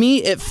 to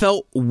me, it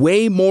felt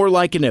way more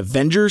like an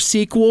Avengers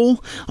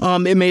sequel.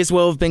 It may as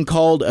well have been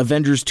called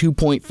Avengers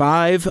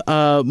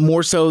 2.5,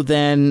 more so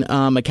than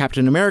a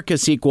Captain America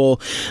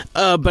sequel.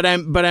 But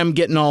I'm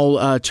getting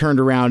all turned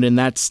around, and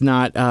that's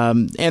not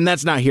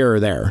here or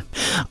there.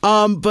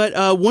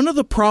 But one of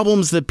the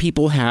problems that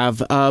people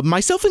have,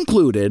 myself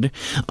included,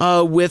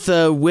 with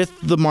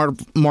the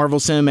Marvel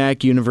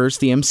Cinematic Universe,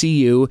 the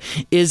MCU,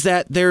 is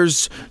that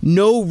there's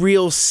no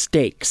real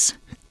stakes.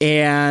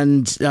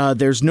 and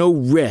there's no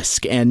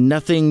risk, and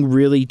nothing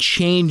really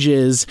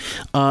changes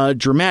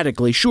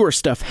dramatically. Sure,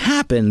 stuff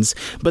happens,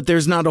 but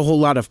there's not a whole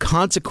lot of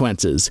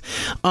consequences.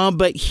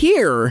 But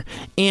here,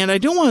 and I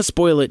don't want to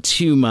spoil it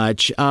too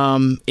much,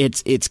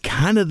 it's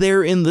kind of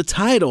there in the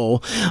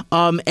title,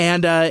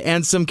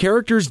 and some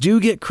characters do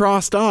get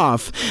crossed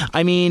off.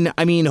 I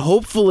mean,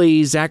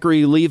 hopefully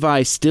Zachary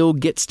Levi still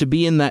gets to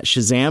be in that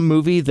Shazam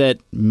movie that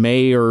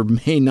may or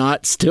may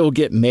not still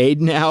get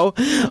made now.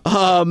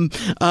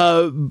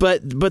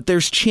 But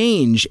there's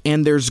change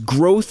and there's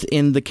growth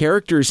in the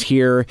characters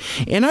here,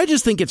 and I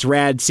just think it's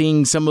rad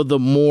seeing some of the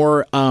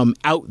more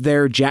out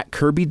there Jack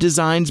Kirby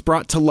designs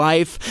brought to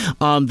life.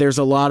 There's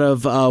a lot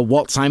of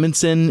Walt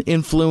Simonson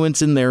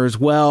influence in there as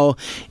well,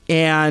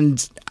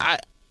 and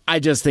I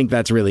just think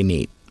that's really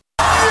neat.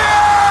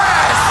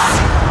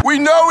 Yes! We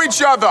know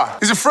each other.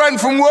 He's a friend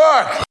from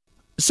work.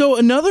 So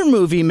another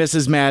movie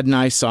Mrs. Mad and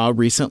I saw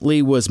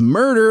recently was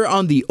Murder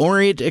on the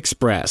Orient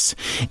Express,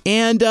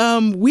 and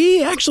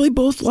we actually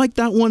both liked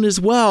that one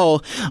as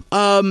well.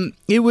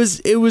 It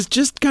was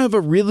just kind of a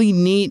really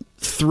neat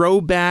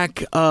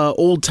throwback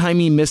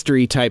old-timey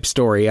mystery type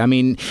story. I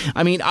mean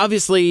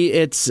obviously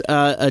it's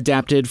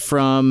adapted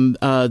from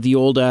the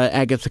old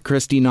Agatha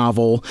Christie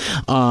novel,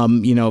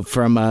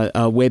 from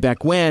way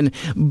back when,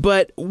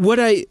 but what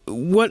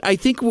I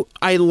think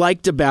I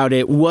liked about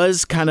it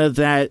was kind of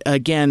that,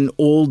 again,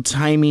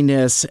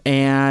 old-timiness,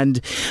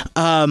 and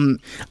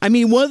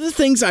one of the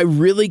things I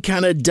really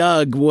kind of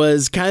dug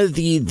was kind of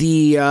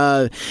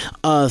the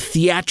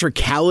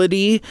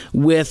theatricality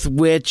with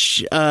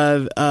which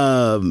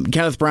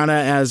Kenneth Branagh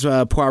as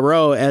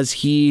Poirot, as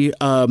he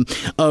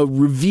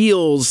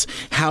reveals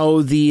how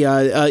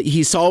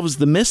he solves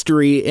the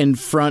mystery in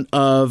front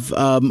of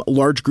a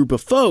large group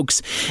of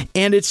folks,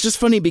 and it's just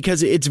funny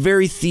because it's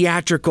very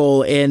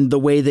theatrical in the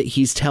way that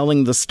he's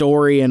telling the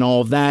story and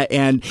all of that.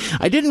 And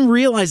I didn't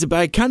realize it, but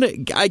I kind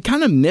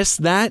of miss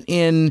that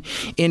in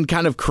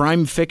kind of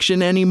crime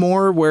fiction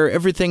anymore, where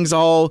everything's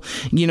all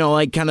CSI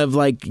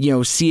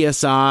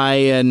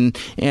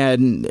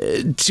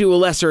and to a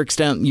lesser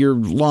extent your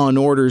Law and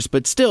Orders.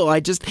 But still,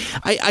 I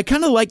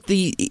kind of like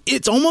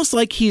it's almost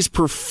like he's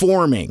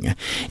performing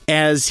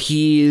as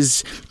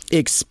he's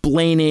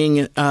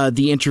explaining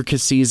the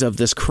intricacies of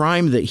this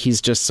crime that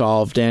he's just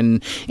solved,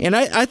 and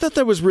I thought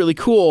that was really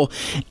cool.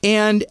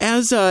 And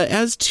as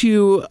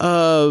to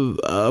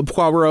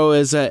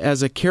Poirot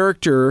as a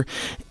character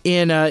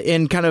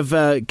in kind of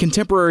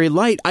contemporary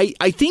light,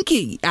 I think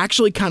he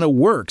actually kind of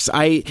works.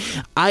 I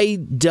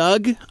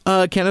dug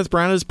Kenneth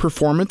Branagh's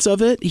performance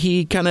of it.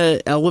 He kind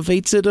of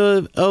elevates it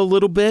a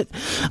little bit.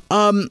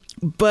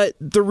 But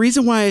the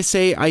reason why I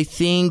say I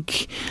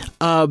think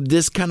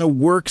this kind of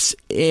works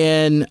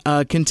in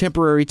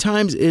contemporary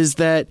times is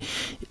that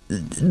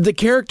the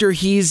character,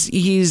 he's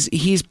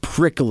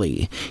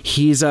prickly,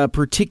 he's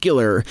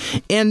particular,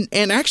 and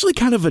actually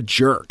kind of a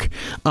jerk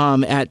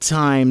at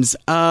times,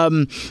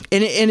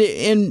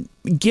 and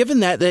given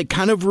that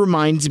kind of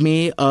reminds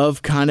me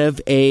of kind of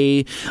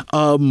a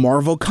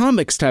Marvel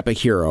Comics type of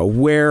hero,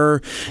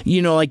 where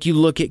like you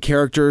look at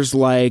characters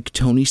like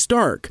Tony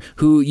Stark,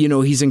 who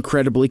he's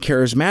incredibly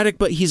charismatic,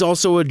 but he's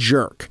also a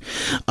jerk.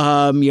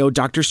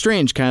 Doctor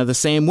Strange, kind of the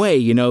same way.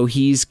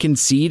 He's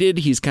conceited,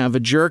 he's kind of a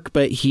jerk,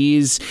 but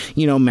he's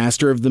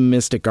master of the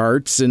mystic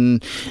arts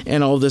and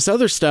all this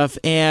other stuff.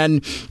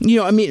 And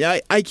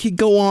I could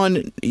go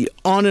on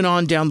and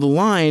on down the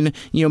line,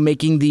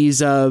 making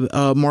these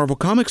Marvel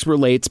Comics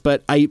relates,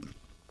 but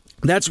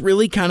that's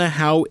really kind of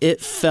how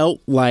it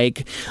felt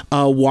like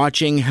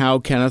watching how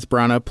Kenneth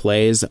Branagh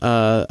plays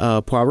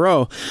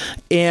Poirot.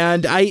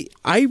 And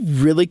I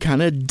really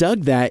kind of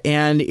dug that.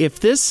 And if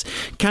this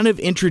kind of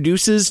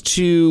introduces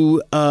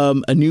to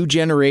a new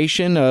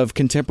generation of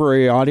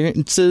contemporary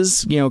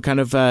audiences, kind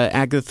of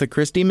Agatha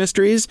Christie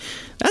mysteries,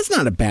 that's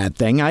not a bad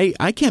thing.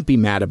 I can't be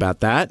mad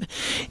about that.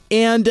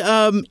 And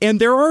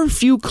there are a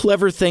few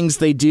clever things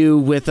they do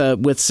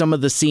with some of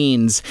the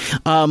scenes.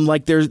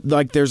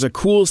 There's a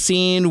cool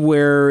scene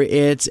where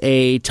it's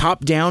a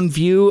top-down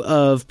view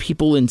of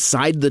people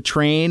inside the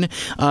train,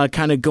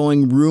 kind of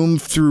going room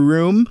through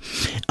room.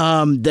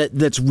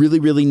 That's really,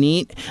 really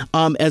neat.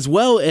 As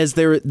well as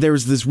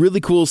there's this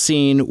really cool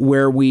scene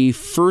where we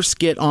first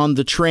get on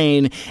the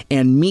train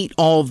and meet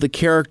all of the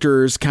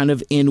characters kind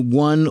of in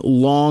one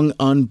long,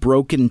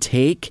 unbroken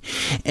take.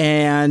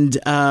 And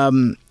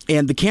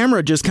the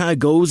camera just kind of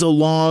goes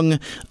along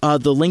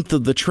the length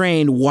of the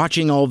train,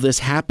 watching all of this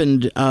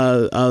happen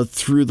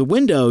through the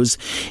windows,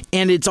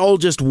 and it's all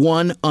just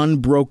one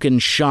unbroken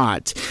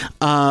shot.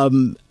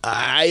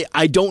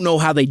 I don't know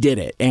how they did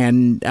it,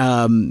 and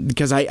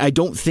because I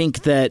don't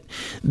think that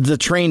the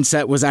train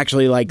set was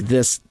actually like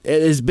this,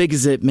 as big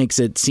as it makes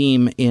it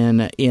seem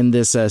in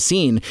this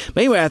scene.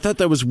 But anyway, I thought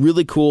that was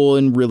really cool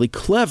and really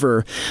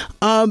clever.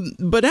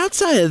 But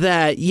outside of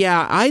that,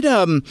 yeah,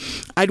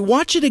 I'd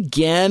watch it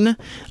again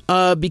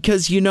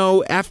because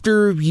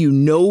after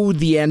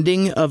the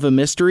ending of a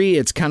mystery,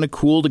 it's kind of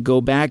cool to go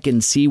back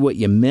and see what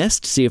you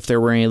missed, see if there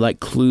were any like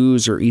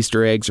clues or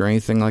Easter eggs or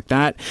anything like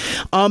that.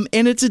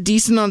 And it's a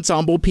decent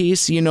ensemble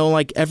piece. You know,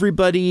 like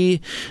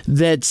everybody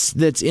that's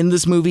in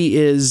this movie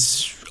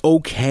is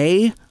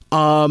okay.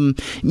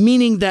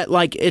 Meaning that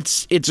like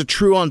it's a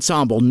true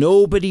ensemble.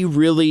 Nobody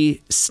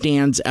really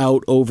stands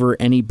out over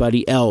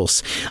anybody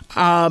else.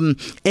 And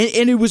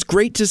it was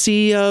great to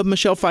see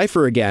Michelle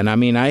Pfeiffer again. I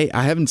mean, I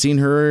haven't seen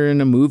her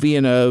in a movie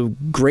in a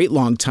great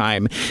long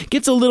time.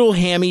 Gets a little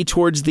hammy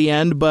towards the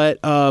end, but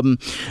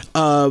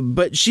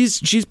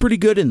she's pretty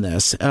good in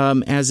this,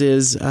 as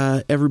is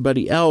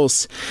everybody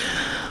else.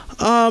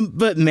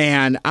 But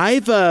man,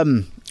 I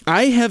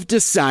have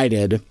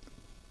decided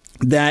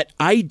that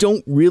I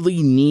don't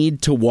really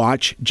need to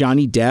watch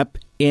Johnny Depp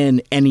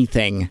in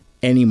anything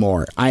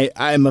anymore.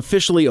 I'm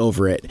officially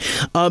over it.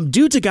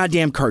 Dude's a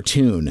goddamn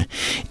cartoon.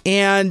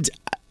 And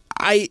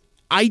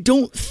I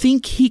don't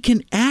think he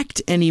can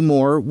act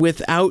anymore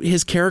without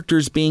his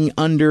characters being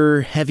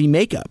under heavy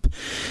makeup.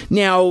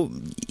 Now,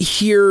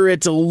 here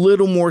it's a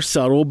little more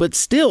subtle, but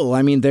still,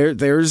 I mean,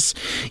 there's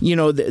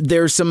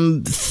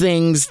some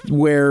things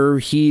where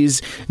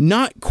he's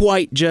not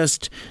quite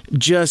just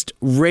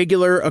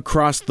regular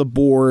across the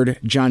board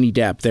Johnny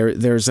Depp.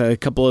 There's a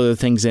couple other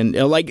things in,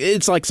 like,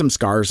 it's like some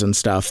scars and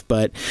stuff,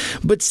 but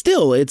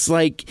still, it's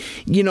like,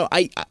 you know,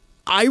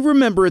 I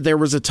remember there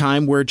was a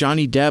time where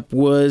Johnny Depp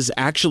was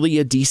actually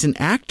a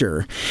decent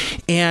actor,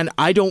 and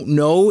I don't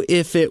know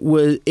if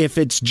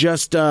it's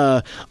just being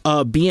a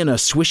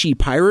swishy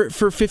pirate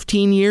for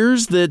 15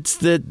 years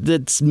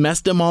that's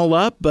messed him all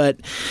up,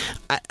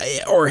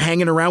 or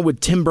hanging around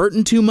with Tim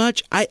Burton too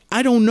much.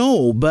 I don't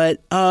know,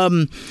 but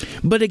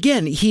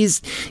again,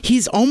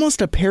 he's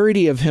almost a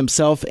parody of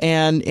himself,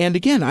 and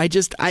again, I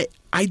just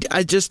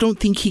don't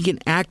think he can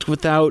act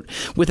without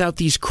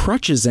these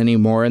crutches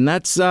anymore, and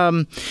that's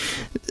kind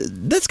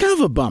of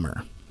a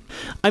bummer.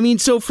 I mean,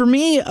 so for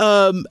me,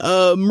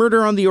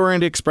 Murder on the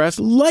Orient Express,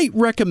 light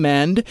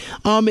recommend.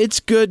 It's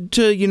good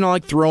to, you know,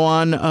 like throw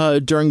on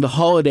during the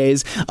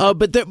holidays.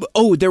 But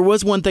there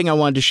was one thing I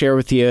wanted to share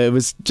with you. It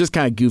was just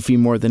kind of goofy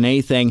more than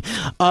anything.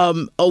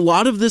 A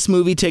lot of this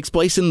movie takes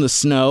place in the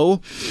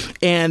snow,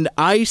 and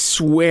I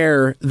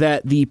swear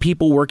that the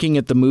people working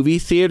at the movie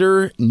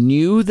theater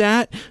knew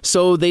that,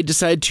 so they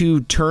decided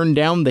to turn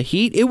down the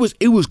heat. It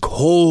was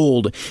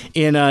cold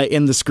in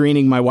the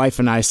screening my wife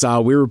and I saw.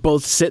 We were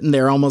both sitting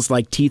there almost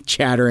like teeth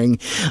chattering.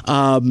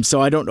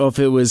 So I don't know if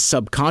it was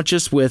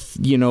subconscious with,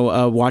 you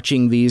know,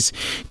 watching these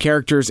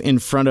characters in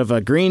front of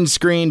a green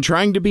screen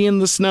trying to be in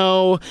the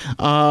snow,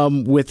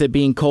 with it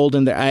being cold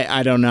in there.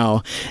 I don't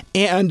know.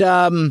 And,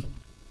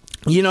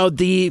 you know,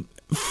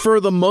 for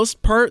the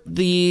most part,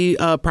 the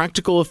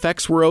practical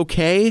effects were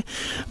okay,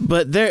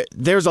 but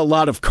there's a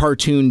lot of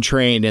cartoon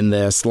train in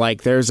this.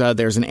 Like there's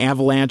an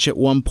avalanche at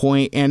one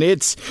point, and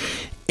it's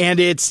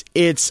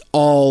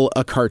all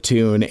a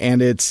cartoon,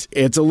 and it's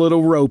a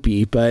little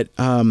ropey, but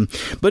none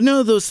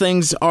of those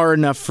things are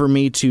enough for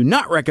me to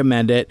not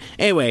recommend it.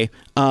 Anyway,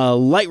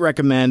 light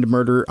recommend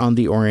Murder on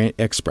the Orient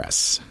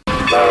Express.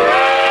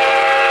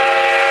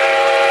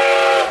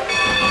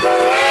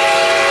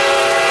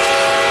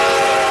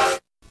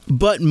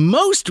 But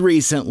most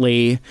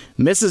recently,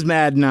 Mrs.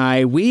 Mad and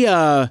I, we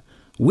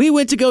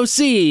went to go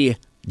see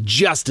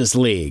Justice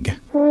League.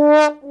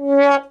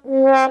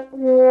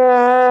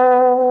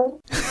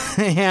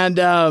 And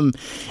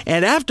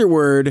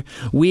afterward,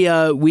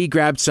 we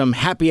grabbed some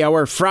happy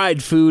hour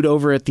fried food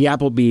over at the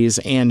Applebee's,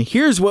 and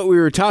here's what we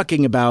were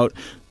talking about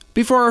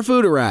before our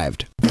food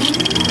arrived.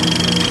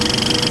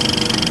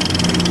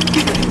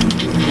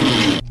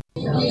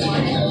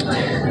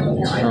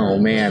 Oh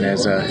man,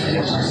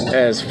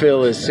 as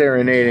Phil is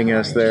serenading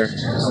us there,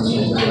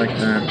 like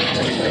that.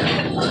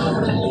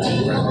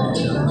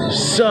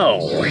 So,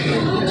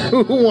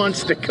 who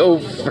wants to go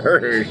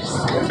first?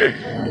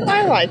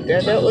 I liked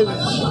it. It was,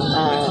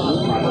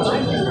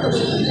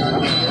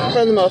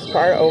 for the most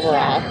part,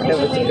 overall, it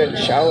was a good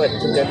show.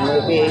 It's a good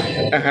movie,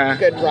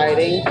 good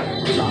writing,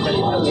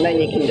 and then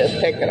you can just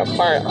pick it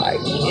apart like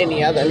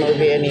any other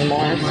movie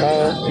anymore.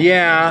 So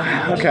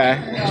yeah, okay.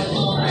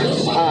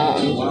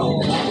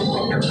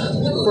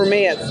 For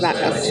me, it's not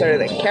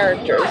necessarily the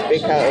characters,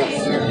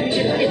 because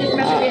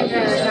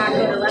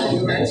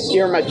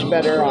you're much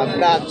better on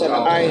that than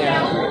I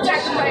am.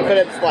 But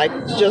it's like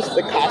just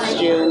the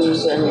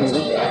costumes, and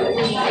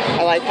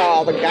I like how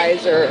all the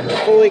guys are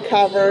fully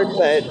covered,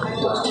 but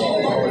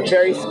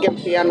very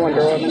skimpy on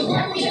Wonder Woman.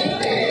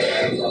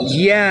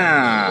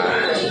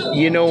 Yeah,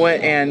 you know what,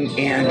 and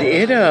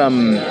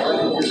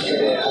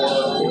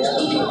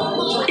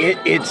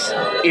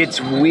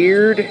it's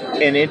weird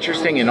and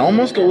interesting and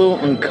almost a little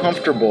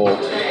uncomfortable.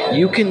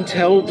 You can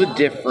tell the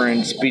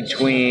difference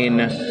between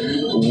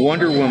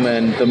Wonder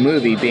Woman, the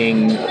movie,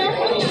 being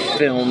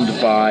filmed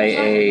by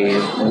a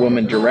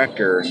woman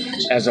director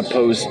as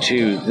opposed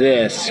to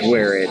this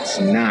where it's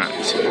not.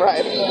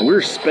 Right.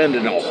 We're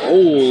spending a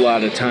whole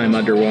lot of time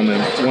under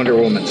Wonder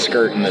Woman's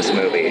skirt in this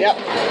movie. Yep.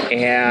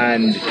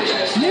 And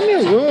it made me a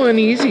little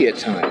uneasy at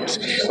times.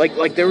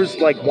 Like there was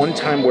like one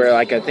time where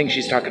like I think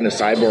she's talking to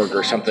Cyborg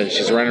or something.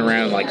 She's running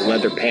around in like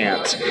leather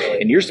pants,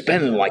 and you're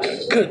spending like a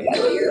good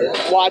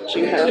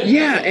watching her.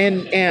 Yeah,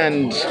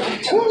 and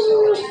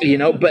you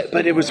know,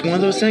 but it was one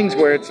of those things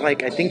where it's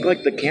like I think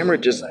like the camera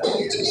just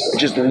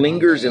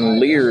lingers and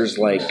leers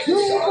like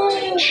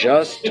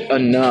just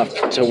enough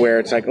to where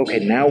it's like, okay,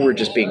 now we're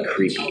just being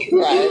creepy.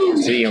 Right.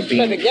 So, you know,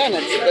 but again,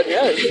 it's the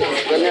nerds.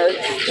 It's the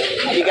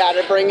nerds. You got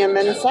to bring them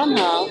in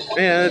somehow.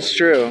 Yeah, that's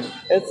true.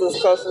 It's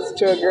as closest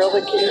to a girl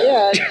that can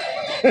get.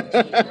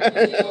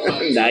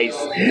 Nice.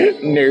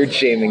 Nerd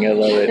shaming, I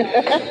love it.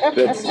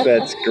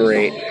 That's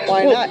great.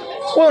 Why not?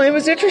 Well, it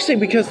was interesting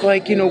because,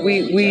 like, you know,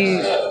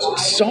 we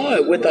saw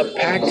it with a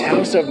packed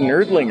house of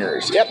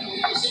nerdlingers. Yep.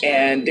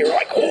 And they were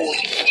like, holy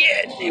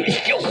shit, it was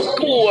so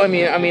cool. I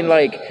mean,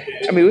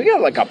 we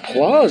got like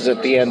applause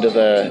at the end of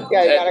the.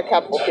 Yeah, you got a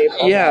couple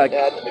people. Yeah.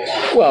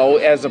 Well,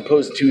 as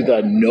opposed to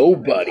the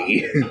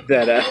nobody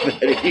that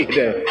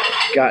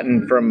he'd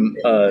gotten from,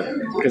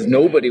 because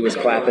nobody was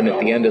clapping at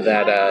the end of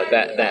that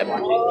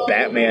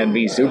Batman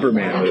v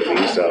Superman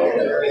movie. So.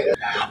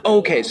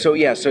 Okay, so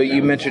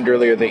you mentioned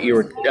earlier that you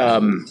were,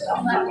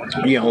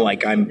 you know,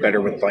 like I'm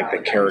better with like the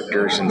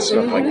characters and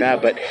stuff like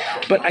that, but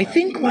I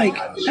think like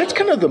that's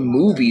kind of the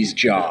movie's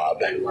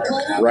job,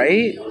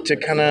 right? To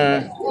kind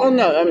of. Well,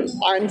 no,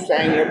 I'm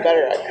saying you're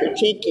better at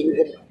critiquing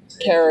the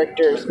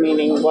characters,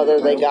 meaning whether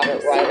they got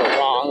it right or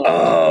wrong.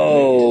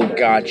 Oh,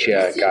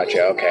 gotcha.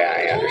 Okay,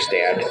 I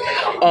understand.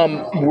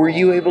 Were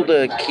you able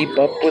to keep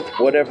up with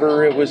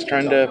whatever it was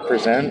trying to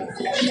present?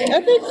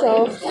 I think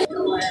so.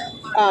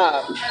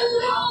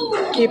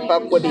 Keep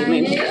up, what do you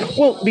mean?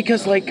 Well,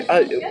 because like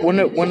one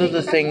of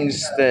the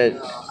things that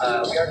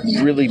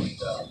really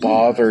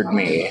bothered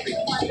me,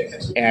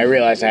 and I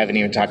realize I haven't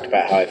even talked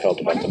about how I felt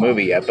about the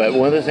movie yet, but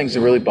one of the things that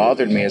really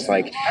bothered me is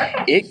like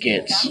it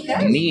gets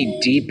knee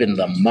deep in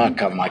the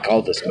muck on like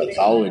all this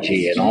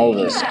mythology and all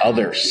this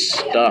other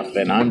stuff,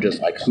 and I'm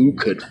just like, who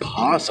could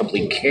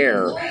possibly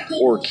care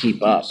or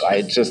keep up?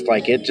 I just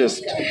like it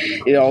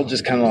all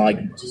just kind of like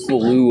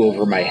blew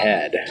over my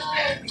head.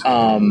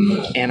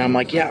 And I'm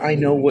like, yeah, I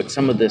know what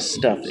some of this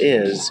stuff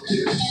is,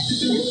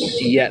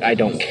 yet I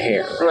don't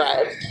care.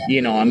 Right.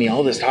 You know, I mean,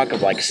 all this talk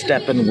of like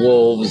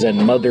Steppenwolves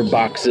and mother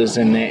boxes,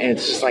 and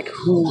it's just like,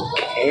 who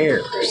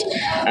cares?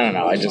 I don't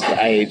know.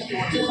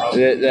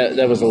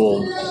 That was a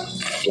little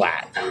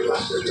flat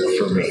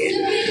for me.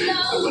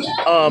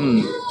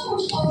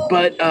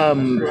 But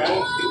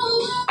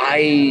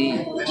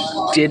I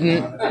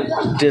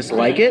didn't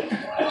dislike it.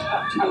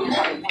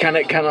 Kind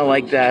of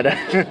like that.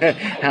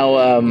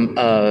 How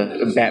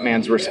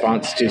Batman's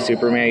response to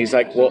Superman. He's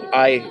like, "Well,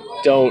 I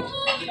don't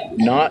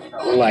not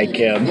like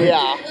him."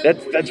 Yeah.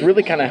 That's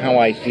really kind of how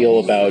I feel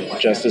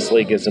about Justice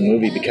League as a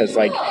movie, because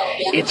like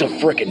it's a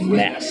freaking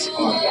mess.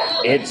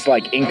 It's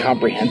like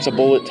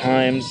incomprehensible at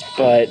times,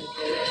 but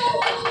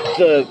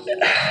the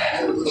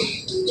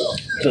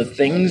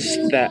things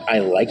that I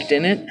liked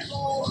in it,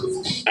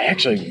 I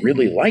actually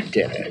really liked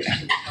in it.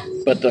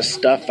 But the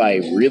stuff I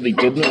really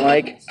didn't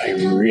like, I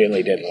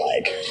really didn't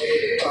like.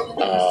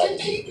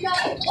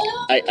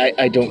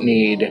 I don't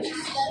need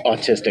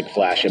autistic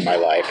Flash in my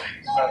life.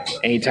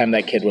 Anytime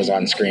that kid was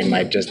on screen,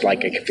 I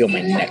could feel my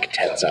neck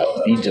tense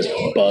up. He just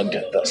bugged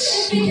the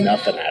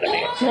snuffing out of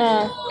me.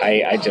 Yeah.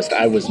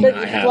 I was but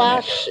not having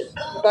Flash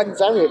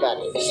bugs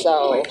everybody,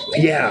 so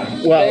yeah,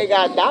 well, they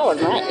got that one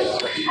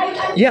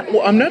right. Yeah,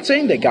 well, I'm not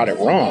saying they got it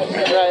wrong.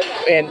 Right.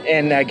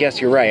 And I guess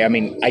you're right. I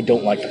mean, I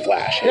don't like the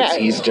Flash. Yeah.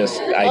 He's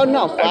just.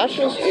 Flash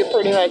is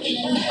pretty much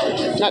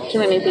not too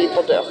many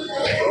people do.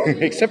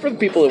 Except for the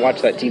people that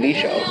watch that TV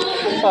show.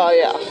 Oh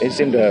yeah. They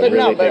seem to But really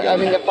no, dig but I him.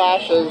 mean the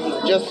Flash is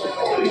just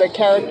the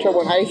character.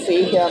 When I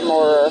see him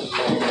or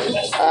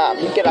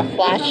get a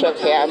flash of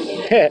him,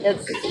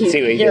 he's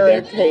See what you did there?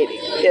 irritating.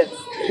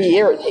 He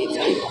irritates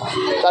people.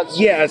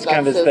 That's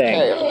kind of his thing.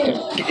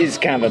 character. It's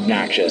kind of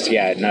obnoxious.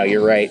 Yeah, no,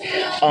 you're right.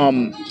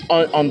 On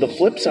the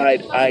flip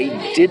side,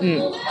 I didn't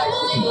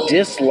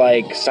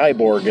dislike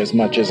Cyborg as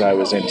much as I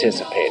was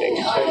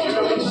anticipating.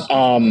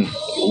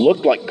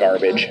 Looked like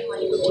garbage.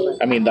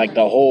 I mean, like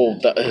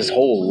his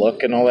whole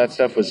look and all that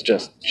stuff was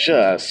just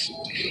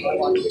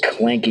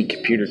clanky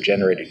computer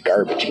generated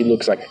garbage. He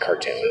looks like a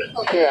cartoon.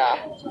 Yeah.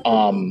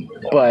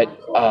 But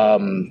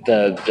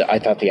I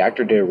thought the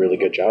actor did a really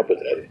good job with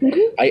it.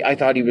 Mm-hmm. I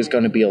thought he was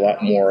going to be a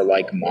lot more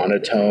like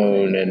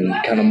monotone and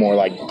kind of more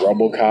like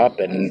RoboCop,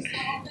 and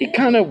he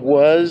kind of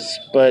was,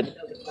 but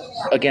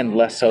again,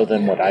 less so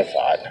than what I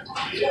thought.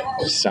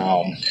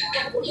 So,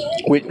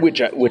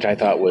 which I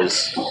thought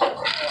was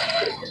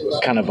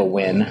kind of a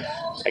win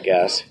I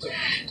guess.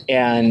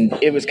 And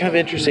it was kind of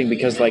interesting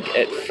because, like,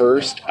 at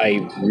first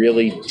I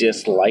really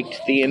disliked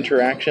the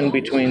interaction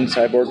between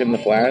Cyborg and the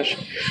Flash,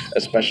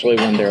 especially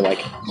when they're,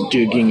 like,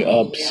 digging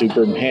up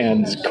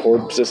Superman's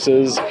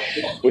corpses,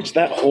 which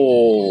that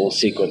whole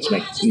sequence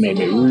made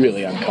me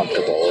really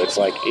uncomfortable. It's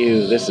like,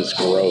 ew, this is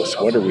gross.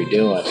 What are we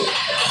doing?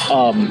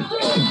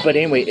 But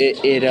anyway,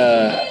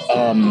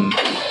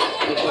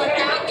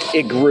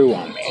 it grew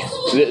on me.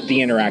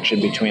 The interaction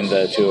between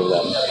the two of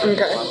them.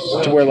 Okay.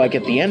 To where, like,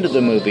 at the end of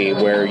the movie,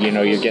 where, you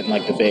know, you're getting,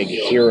 like, the big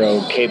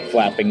hero cape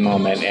flapping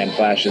moment and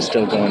Flash is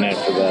still going in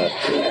for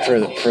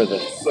the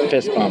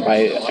fist bump,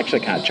 I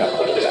actually kind of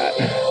chuckled at that.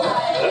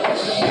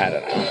 I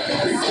don't know.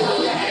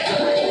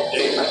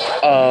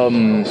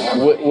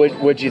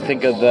 What'd you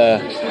think of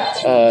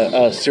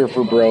the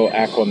Surfer Bro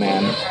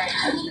Aquaman?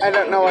 I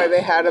don't know why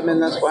they had him in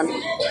this one.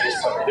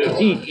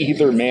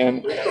 Either,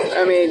 man.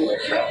 I mean,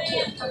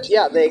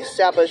 yeah, they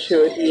establish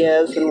who he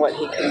is and what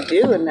he can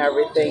do and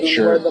everything,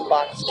 Sure. and where the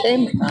box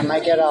came from. I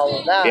get all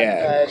of that,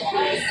 Yeah.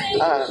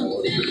 but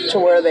to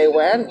where they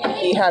went,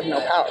 he had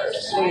no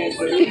powers.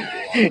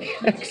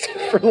 Except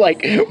for,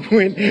 like,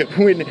 when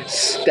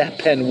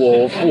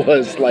Steppenwolf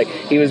was, like,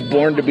 he was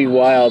born to be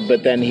wild,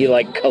 but then he,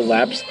 like,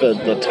 collapsed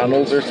the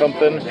tunnels or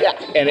something. Yeah.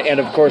 And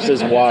of course,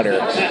 is water.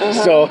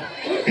 So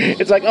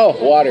it's like, oh,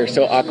 water.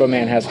 So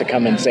Aquaman has to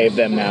come and save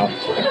them now.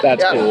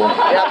 That's Yep. cool.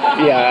 Yep.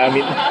 Yeah, I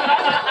mean,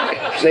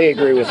 they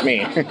agree with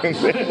me.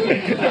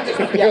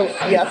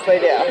 Yes, they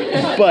do.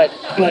 But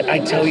I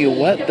tell you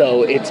what,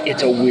 though,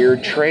 it's a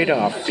weird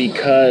trade-off,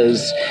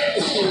 because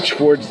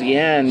towards the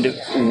end,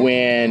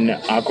 when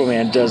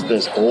Aquaman does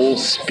this whole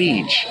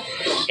speech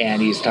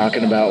and he's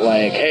talking about,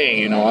 like, hey,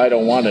 you know, I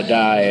don't want to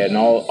die and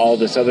all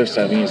this other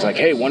stuff, and he's like,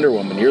 hey, Wonder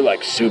Woman, you're,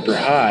 like, super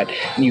hot,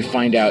 and you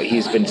find out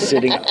he's been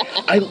sitting.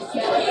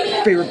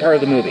 Favorite part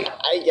of the movie.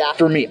 Yeah.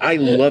 For me, I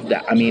love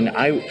that. I mean,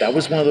 that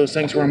was one of those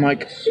things where I'm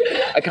like,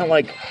 I kind of,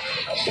 like,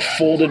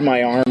 folded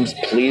my arms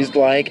pleased,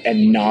 like,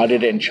 and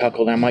nodded and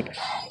chuckled. I'm like,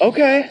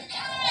 okay,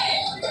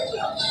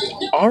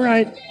 all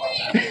right.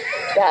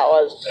 That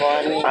was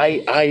fun.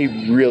 I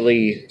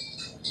really,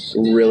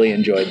 really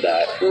enjoyed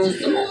that.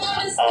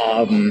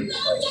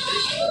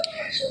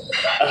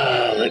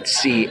 Let's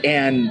see,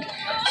 and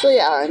So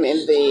yeah, I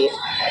mean the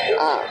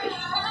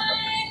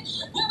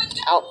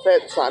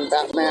outfits on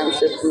Batman,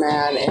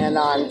 Superman, and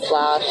on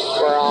Flash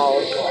were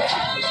all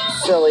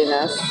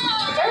silliness.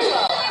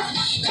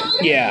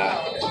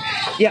 yeah,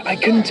 I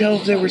couldn't tell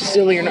if they were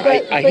silly or not.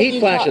 I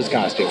hate Flash's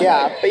costume.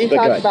 Yeah, but you go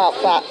talked ahead. about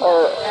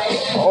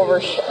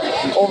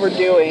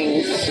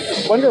overdoing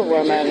Wonder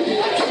Woman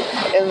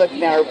and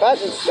looking at her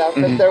butt and stuff,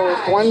 but there was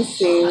one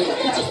scene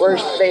where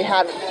they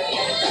had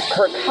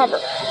her cover.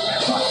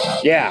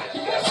 Yeah.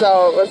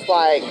 So it was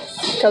like,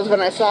 because when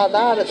I saw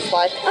that, it's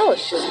like, oh,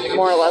 she's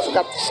more or less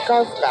got the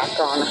scarf back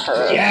on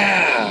her.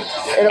 Yeah.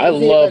 And it I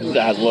was love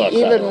that look.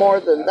 Even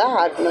more than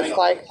that, and it's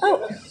like,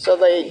 oh, so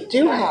they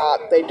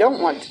don't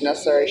want to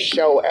necessarily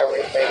show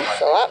everything.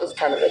 So that was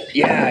kind of a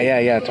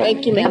Yeah.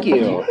 Thank you, man. Thank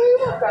you.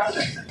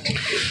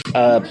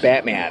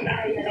 Batman.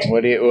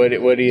 What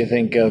do you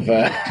think of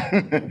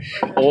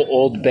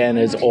old Ben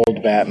as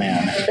old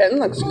Batman? Ben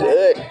looks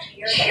good.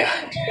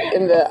 Yeah.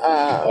 In the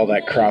All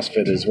that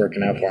CrossFit is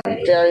working out for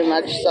him. very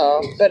much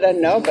so. But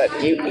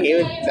he's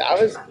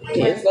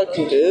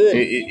looking good.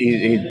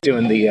 He's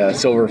doing the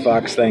Silver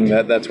Fox thing.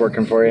 That's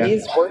working for you.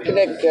 He's working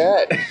it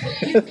good.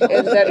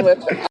 And then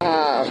with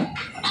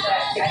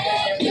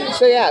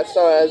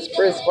so as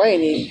Bruce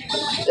Wayne, he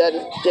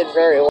did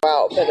very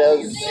well. But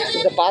as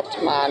the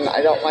Batman,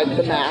 I don't like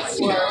the mask.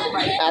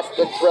 Mask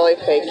looks really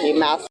fakey.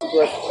 Mask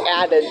looks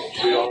added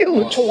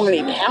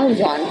 20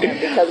 pounds on him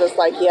because it's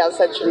like he has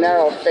such a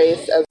narrow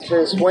face as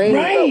Bruce Wayne,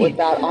 but with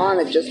that on,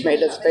 it just made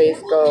his face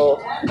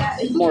go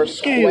more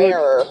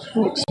square.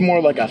 Looks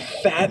more like a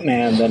fat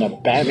man than a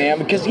Batman,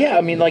 because I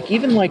mean, like,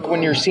 even like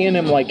when you're seeing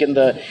him like in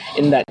that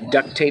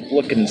duct tape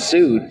looking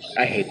suit.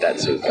 I hate that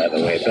suit, by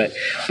the way, but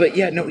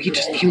yeah, no, he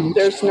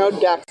There's no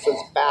ducks,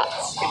 it's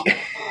bats.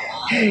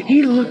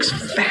 He looks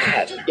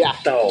fat. Yeah,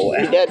 though.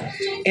 He did.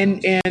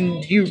 And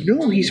you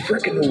know he's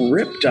freaking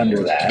ripped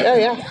under that.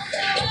 Yeah.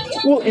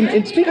 Well,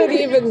 and speaking but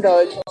even though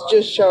it's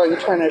just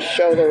trying to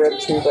show the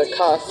rips in the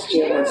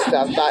costume and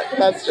stuff,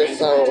 that's just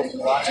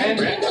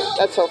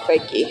that's so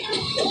fakey.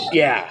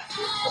 Yeah,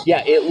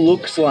 it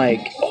looks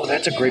like,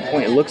 that's a great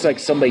point. It looks like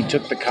somebody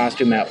took the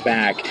costume out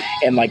back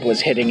and like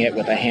was hitting it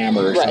with a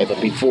hammer or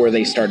something before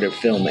they started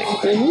filming.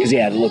 Because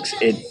it looks,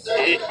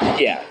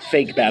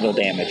 fake battle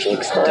damage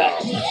looks dumb.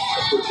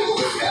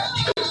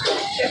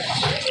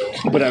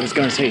 But I was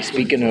going to say,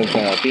 speaking of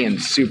being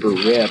super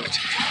ripped,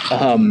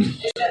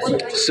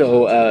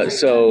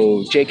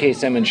 so J.K.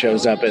 Simmons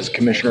shows up as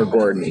Commissioner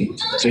Gordon.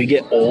 So you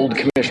get old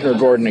Commissioner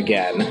Gordon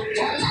again,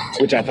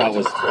 which I thought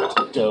was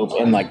dope,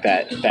 and like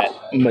that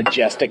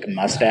majestic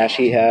mustache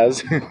he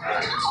has.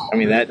 I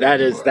mean,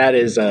 that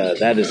is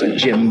a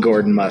Jim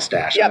Gordon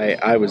mustache. Yep.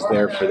 I was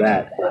there for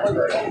that.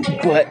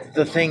 But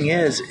the thing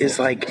is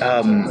like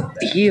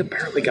he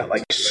apparently got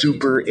like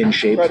super in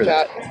shape for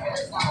that.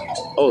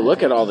 Oh,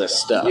 look at all this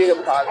stuff. You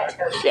can pause.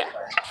 Yeah.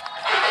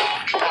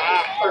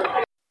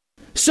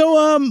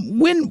 So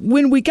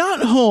when we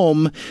got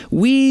home,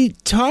 we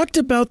talked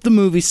about the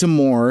movie some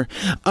more.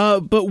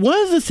 But one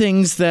of the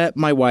things that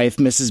my wife,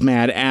 Mrs.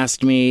 Mad,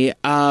 asked me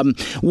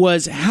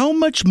was how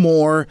much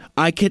more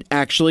I could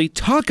actually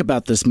talk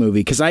about this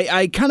movie, because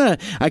I kind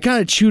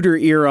of chewed her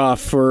ear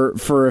off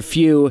for a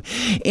few,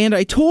 and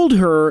I told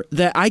her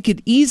that I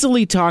could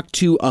easily talk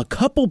to a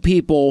couple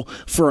people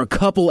for a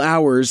couple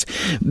hours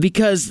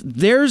because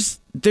there's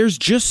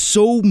just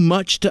so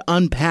much to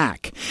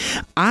unpack.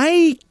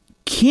 I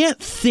can't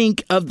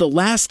think of the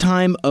last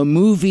time a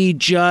movie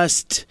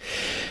just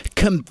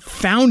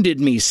confounded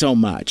me so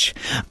much.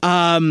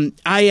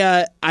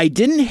 I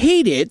didn't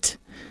hate it.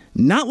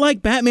 Not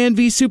like Batman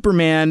v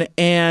Superman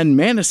and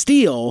Man of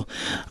Steel,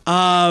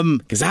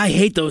 because I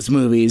hate those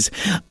movies.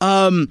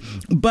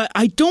 But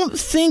I don't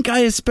think I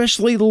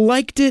especially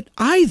liked it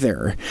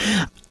either.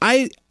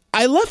 I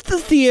left the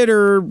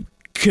theater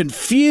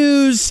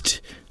confused,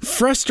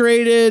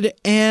 frustrated,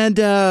 and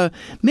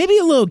maybe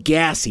a little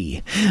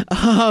gassy.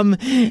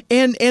 And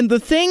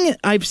the thing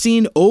I've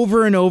seen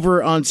over and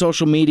over on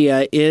social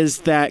media is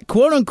that,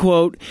 quote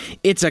unquote,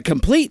 it's a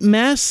complete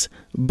mess,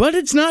 but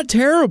it's not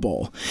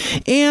terrible.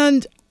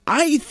 And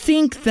I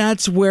think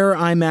that's where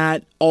I'm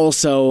at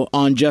also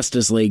on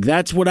Justice League.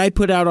 That's what I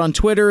put out on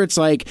Twitter. It's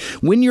like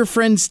when your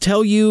friends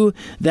tell you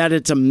that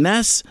it's a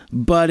mess,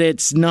 but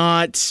it's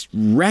not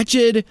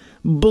wretched,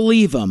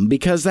 believe them,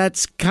 because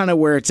that's kind of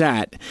where it's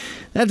at.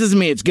 That doesn't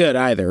mean it's good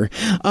either.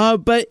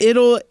 But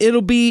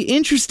it'll be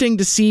interesting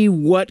to see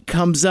what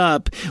comes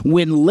up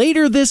when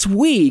later this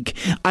week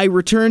I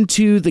return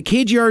to the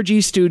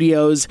KGRG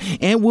studios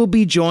and will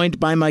be joined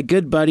by my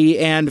good buddy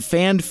and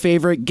fan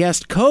favorite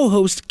guest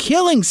co-host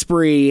Killing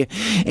Spree,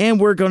 and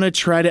we're going to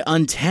try to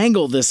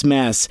untangle this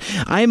mess.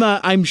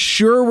 I'm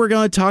sure we're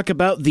going to talk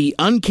about the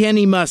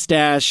uncanny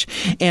mustache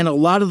and a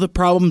lot of the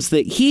problems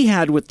that he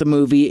had with the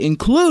movie,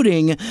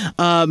 including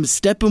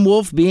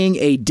Steppenwolf being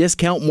a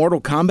discount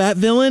Mortal Kombat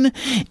villain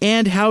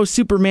and how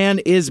Superman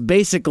is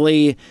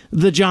basically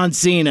the John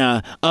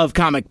Cena of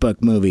comic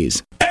book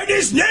movies. And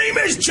his name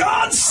is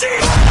John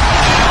Cena!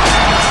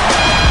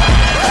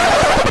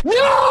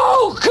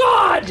 No,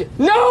 God!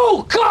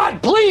 No,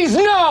 God, please,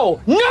 no!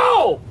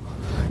 No!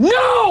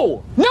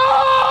 No!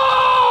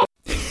 No!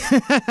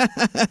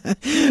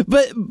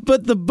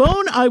 But the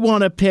bone I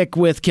want to pick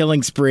with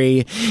Killing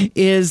Spree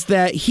is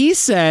that he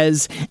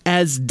says,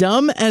 as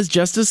dumb as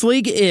Justice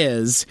League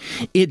is,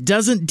 it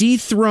doesn't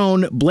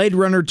dethrone Blade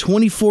Runner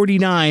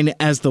 2049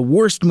 as the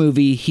worst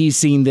movie he's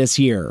seen this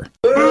year.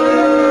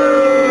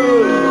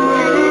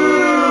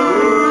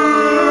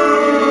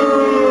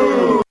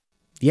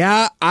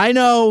 Yeah, I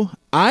know.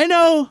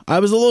 I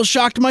was a little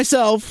shocked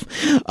myself.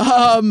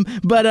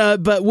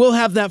 But we'll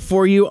have that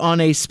for you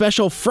on a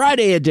special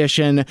Friday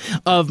edition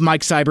of Mike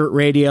Seibert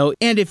Radio.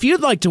 And if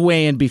you'd like to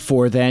weigh in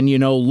before then,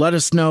 let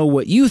us know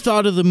what you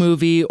thought of the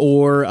movie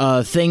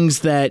or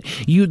things that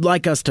you'd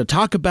like us to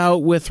talk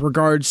about with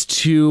regards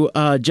to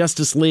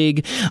Justice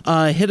League.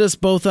 Hit us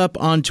both up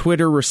on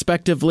Twitter,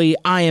 respectively.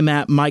 I am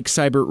at Mike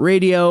Seibert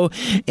Radio,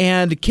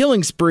 and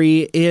Killing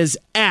Spree is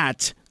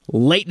at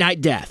Late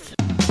Night Death.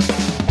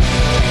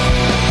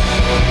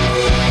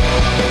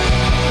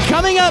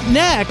 Coming up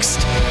next,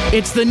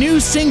 it's the new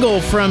single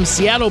from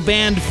Seattle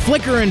band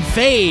Flicker and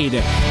Fade.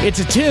 It's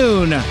a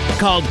tune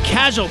called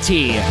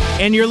Casualty,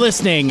 and you're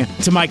listening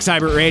to Mike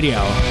Seibert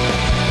Radio.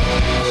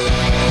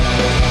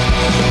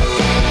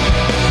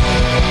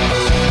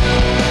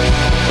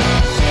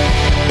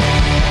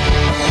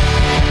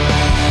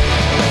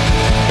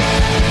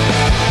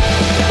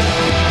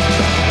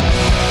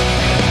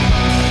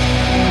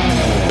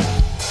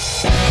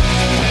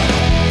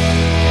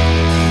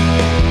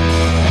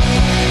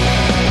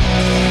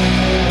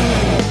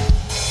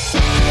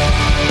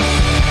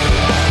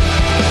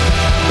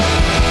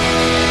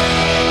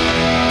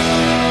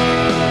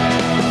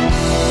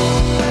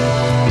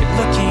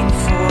 Looking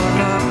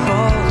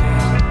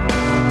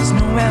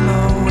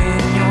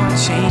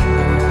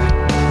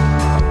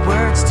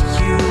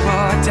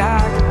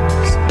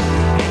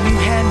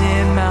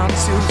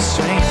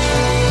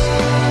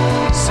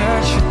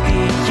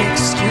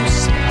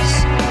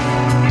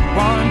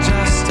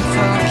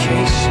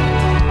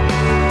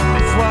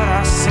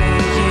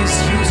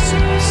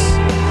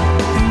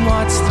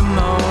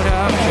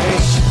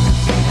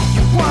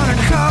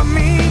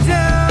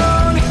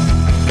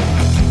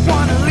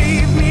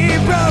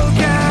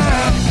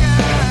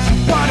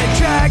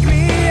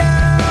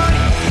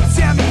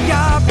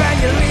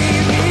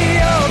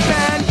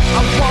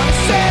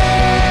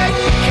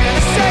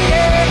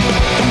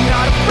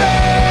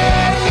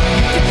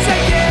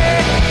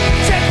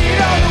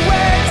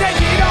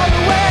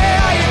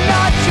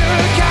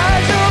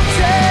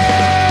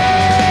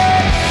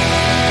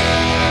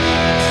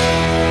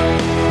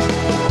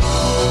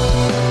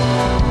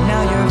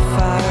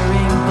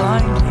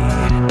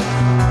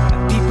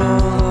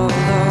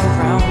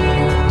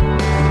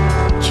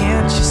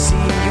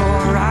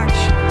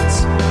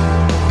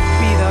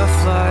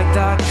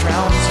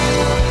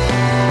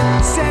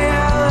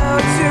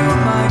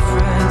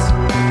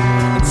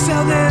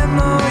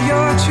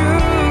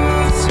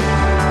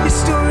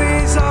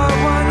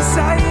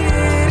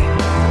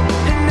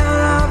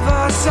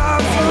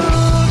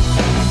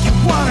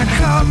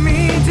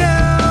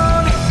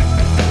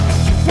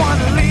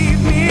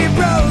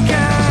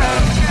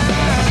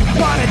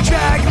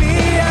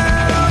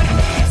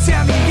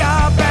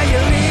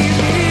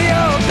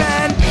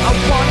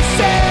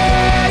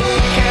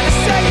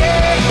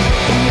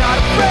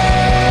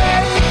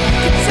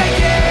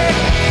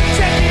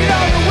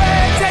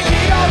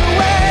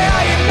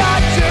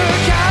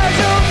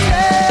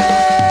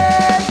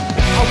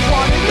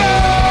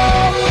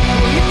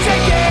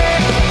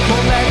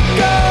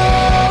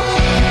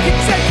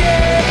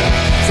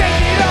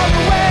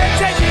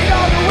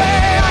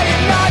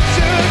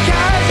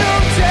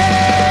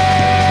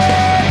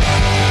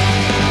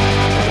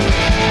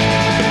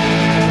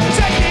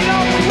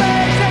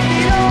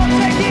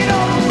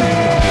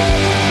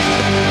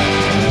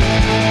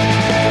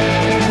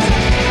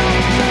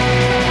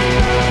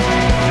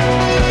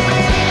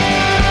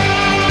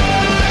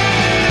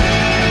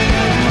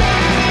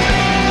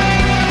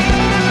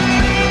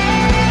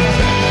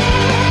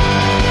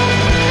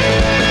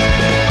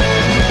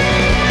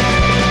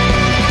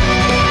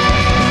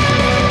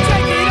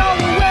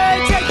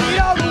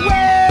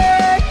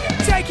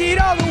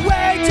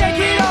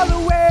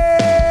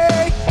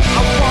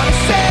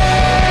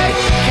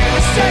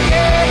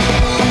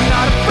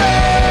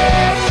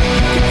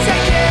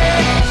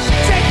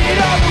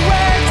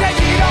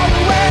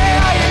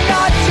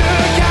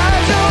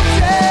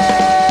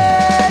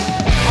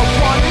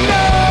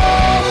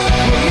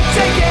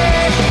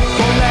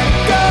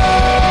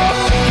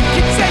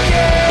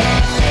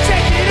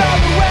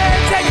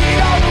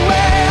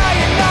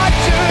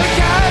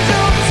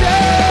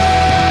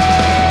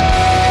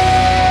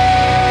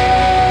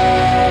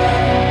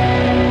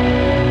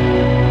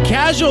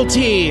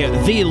Royalty,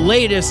 the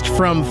latest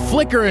from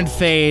Flicker and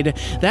Fade.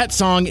 That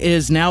song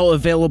is now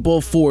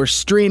available for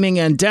streaming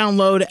and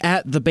download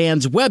at the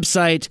band's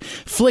website,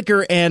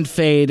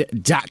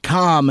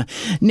 flickerandfade.com.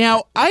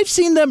 Now, I've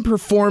seen them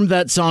perform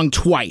that song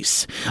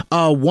twice.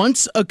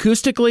 Once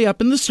acoustically up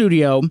in the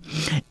studio,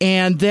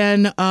 and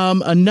then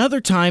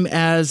another time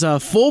as a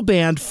full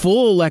band,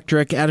 full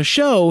electric at a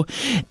show.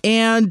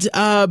 And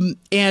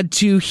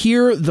to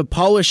hear the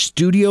polished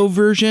studio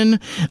version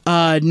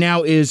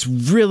now is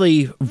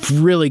really,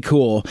 really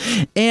cool.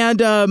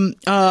 And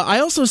I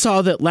also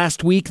saw that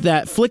last week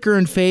that Flicker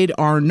and Fade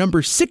are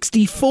number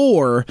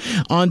 64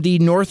 on the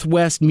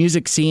Northwest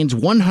Music Scene's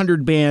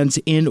 100 Bands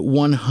in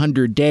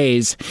 100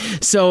 Days.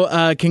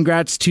 So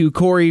congrats to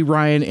Corey,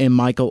 Ryan, and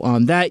Michael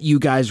on that. You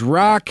guys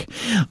rock.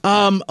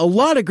 A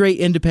lot of great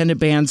independent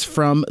bands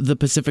from the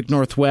Pacific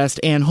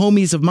Northwest, and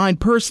homies of mine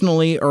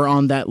personally are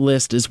on that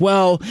list as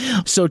well.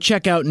 So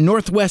check out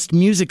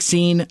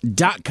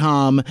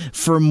northwestmusicscene.com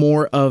for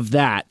more of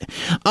that.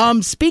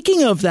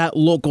 Speaking of that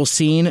local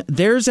scene,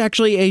 there's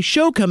actually a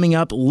show coming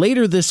up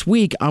later this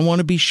week I want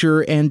to be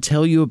sure and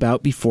tell you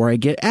about before I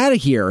get out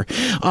of here.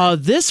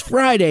 This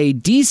Friday,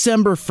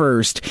 December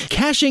 1st,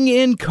 Cashing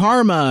in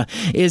Karma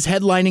is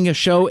headlining a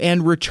show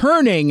and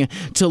returning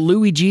to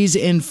Louie G's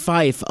in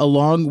Fife,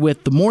 along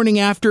with The Morning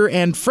After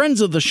and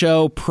friends of the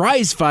show,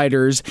 Prize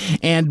Fighters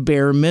and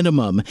Bare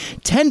Minimum.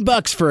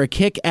 $10 for a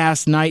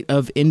kick-ass night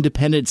of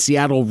independent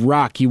Seattle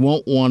rock. You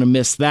won't want to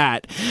miss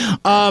that.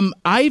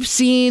 I've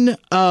seen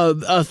 3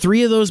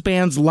 of those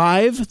bands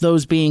live,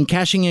 those being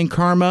Cashing in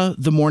Karma,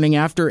 The Morning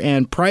After,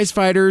 and Prize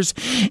Fighters,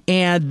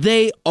 and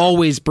they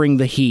always bring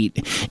the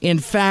heat. In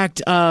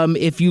fact,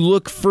 if you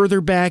look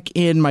further back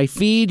in my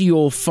feed,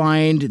 you'll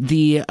find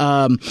the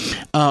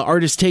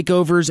artist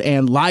takeovers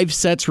and live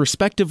sets,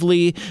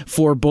 respectively,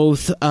 for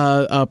both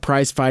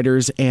Prize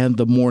Fighters and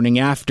The Morning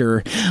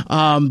After.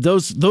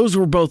 Those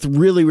were both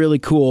really, really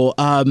cool.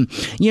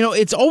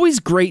 It's always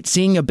great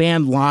seeing a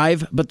band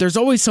live, but there's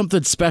always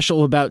something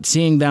special about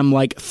seeing them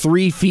like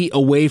 3 feet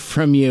away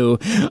from you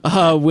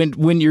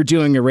when you're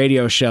doing a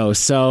radio show.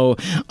 So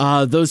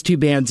those 2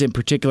 bands in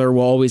particular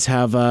will always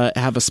have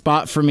a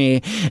spot for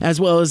me, as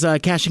well as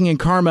Cashing in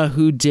Karma,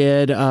 who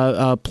played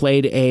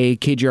a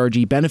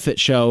KGRG benefit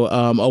show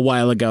a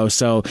while ago.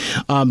 So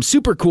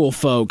super cool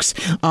folks.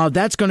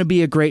 That's going to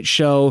be a great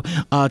show.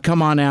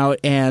 Come on out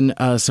and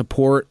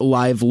support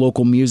live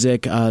local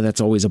music.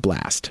 That's always a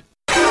blast.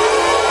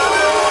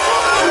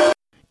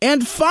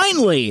 And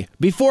finally,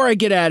 before I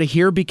get out of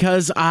here,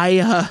 because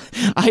I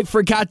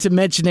forgot to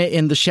mention it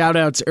in the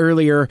shout-outs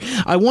earlier,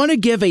 I want to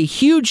give a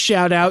huge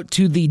shout-out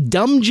to the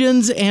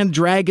Dungeons and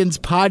Dragons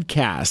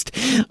podcast.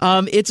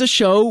 It's a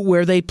show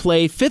where they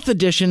play 5th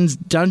edition's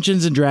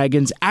Dungeons and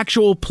Dragons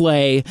actual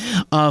play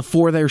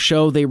for their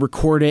show. They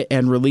record it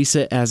and release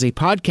it as a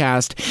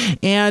podcast.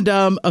 And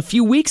a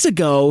few weeks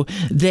ago,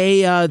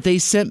 they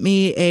sent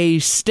me a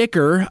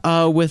sticker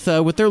with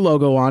their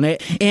logo on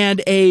it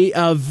and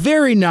a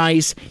very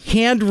nice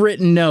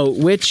handwritten note,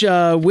 which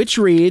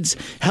reads,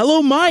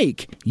 "Hello,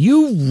 Mike.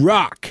 You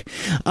rock.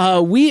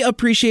 We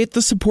appreciate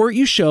the support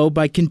you show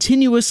by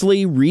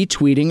continuously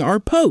retweeting our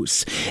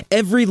posts.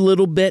 Every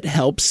little bit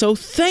helps, so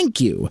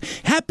thank you.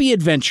 Happy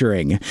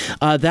adventuring."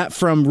 That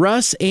from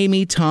Russ,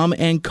 Amy, Tom,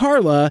 and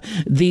Carla,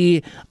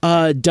 the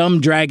Dumb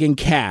Dragon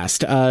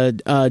cast,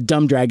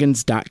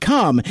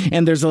 dumbdragons.com.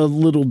 And there's a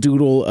little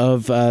doodle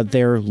of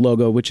their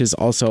logo, which is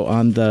also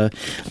on the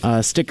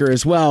sticker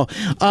as well.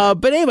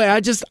 But anyway, I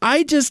just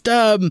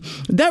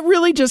that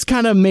really just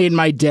kind of made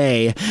my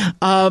day.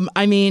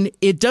 I mean,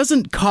 it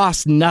doesn't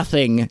cost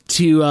nothing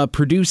to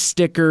produce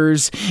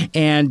stickers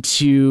and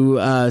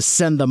to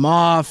send them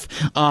off,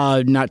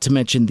 not to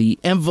mention the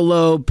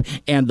envelope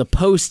and the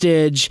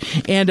postage.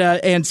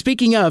 And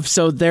speaking of,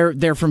 so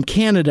they're from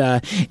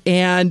Canada,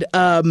 and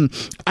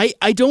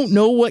I don't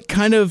know what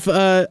kind of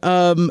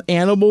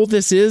animal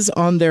this is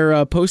on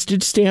their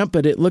postage stamp,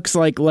 but it looks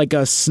like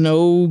a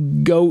snow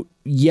goat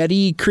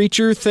Yeti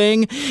creature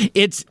thing.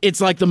 It's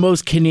like the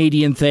most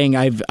Canadian thing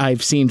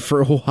I've seen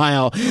for a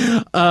while.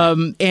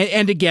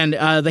 And again,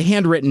 the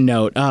handwritten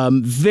note,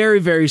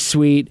 very, very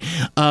sweet,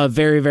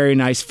 very, very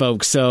nice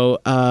folks. So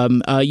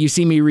you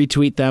see me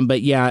retweet them,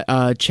 but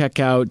yeah,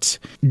 check out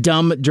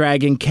Dumb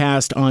Dragon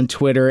Cast on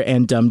Twitter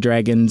and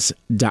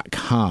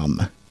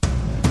dumbdragons.com.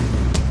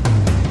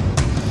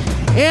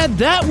 And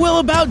that will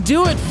about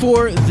do it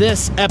for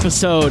this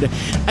episode.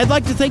 I'd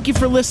like to thank you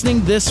for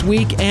listening this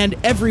week and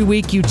every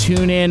week you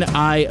tune in.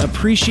 I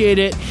appreciate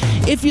it.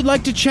 If you'd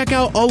like to check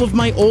out all of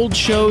my old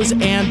shows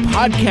and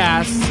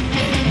podcasts,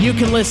 you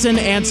can listen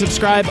and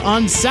subscribe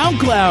on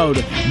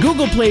SoundCloud,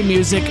 Google Play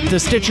Music, the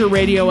Stitcher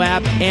Radio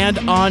app, and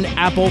on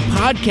Apple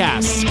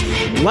Podcasts.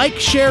 Like,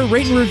 share,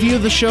 rate, and review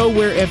the show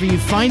wherever you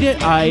find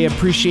it. I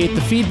appreciate the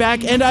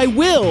feedback, and I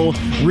will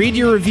read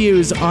your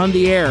reviews on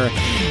the air.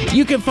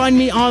 You can find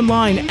me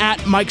online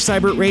at Mike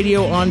Seibert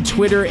Radio on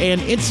Twitter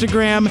and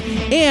Instagram,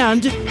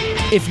 and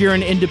If you're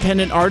an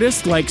independent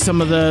artist, like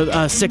some of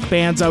the sick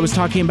bands I was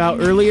talking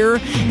about earlier,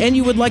 and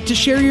you would like to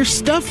share your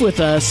stuff with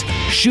us,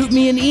 shoot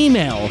me an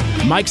email,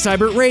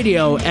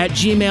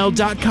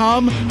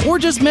 MikeSeibertRadio@gmail.com, or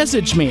just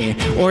message me.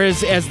 Or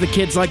as the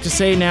kids like to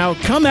say now,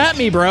 come at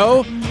me,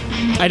 bro.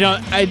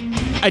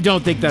 I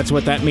don't think that's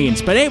what that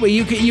means. But anyway,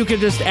 you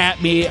could just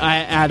at me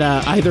at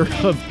either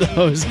of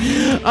those.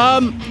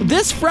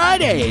 This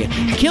Friday,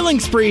 Killing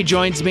Spree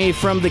joins me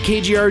from the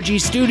KGRG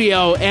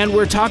studio, and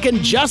we're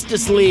talking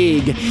Justice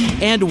League.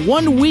 And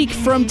 1 week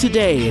from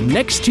today,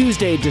 next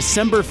Tuesday,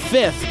 December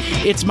 5th,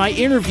 it's my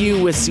interview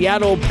with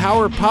Seattle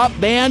power pop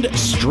band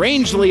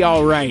Strangely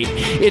Alright.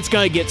 It's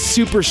going to get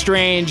super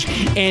strange,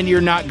 and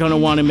you're not going to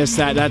want to miss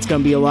that. That's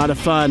going to be a lot of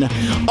fun.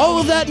 All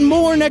of that and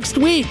more next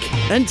week.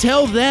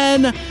 Until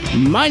then,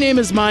 my name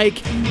is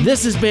Mike.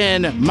 This has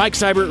been Mike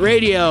Seibert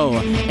Radio.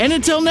 And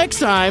until next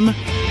time,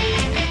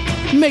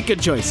 make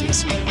good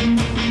choices.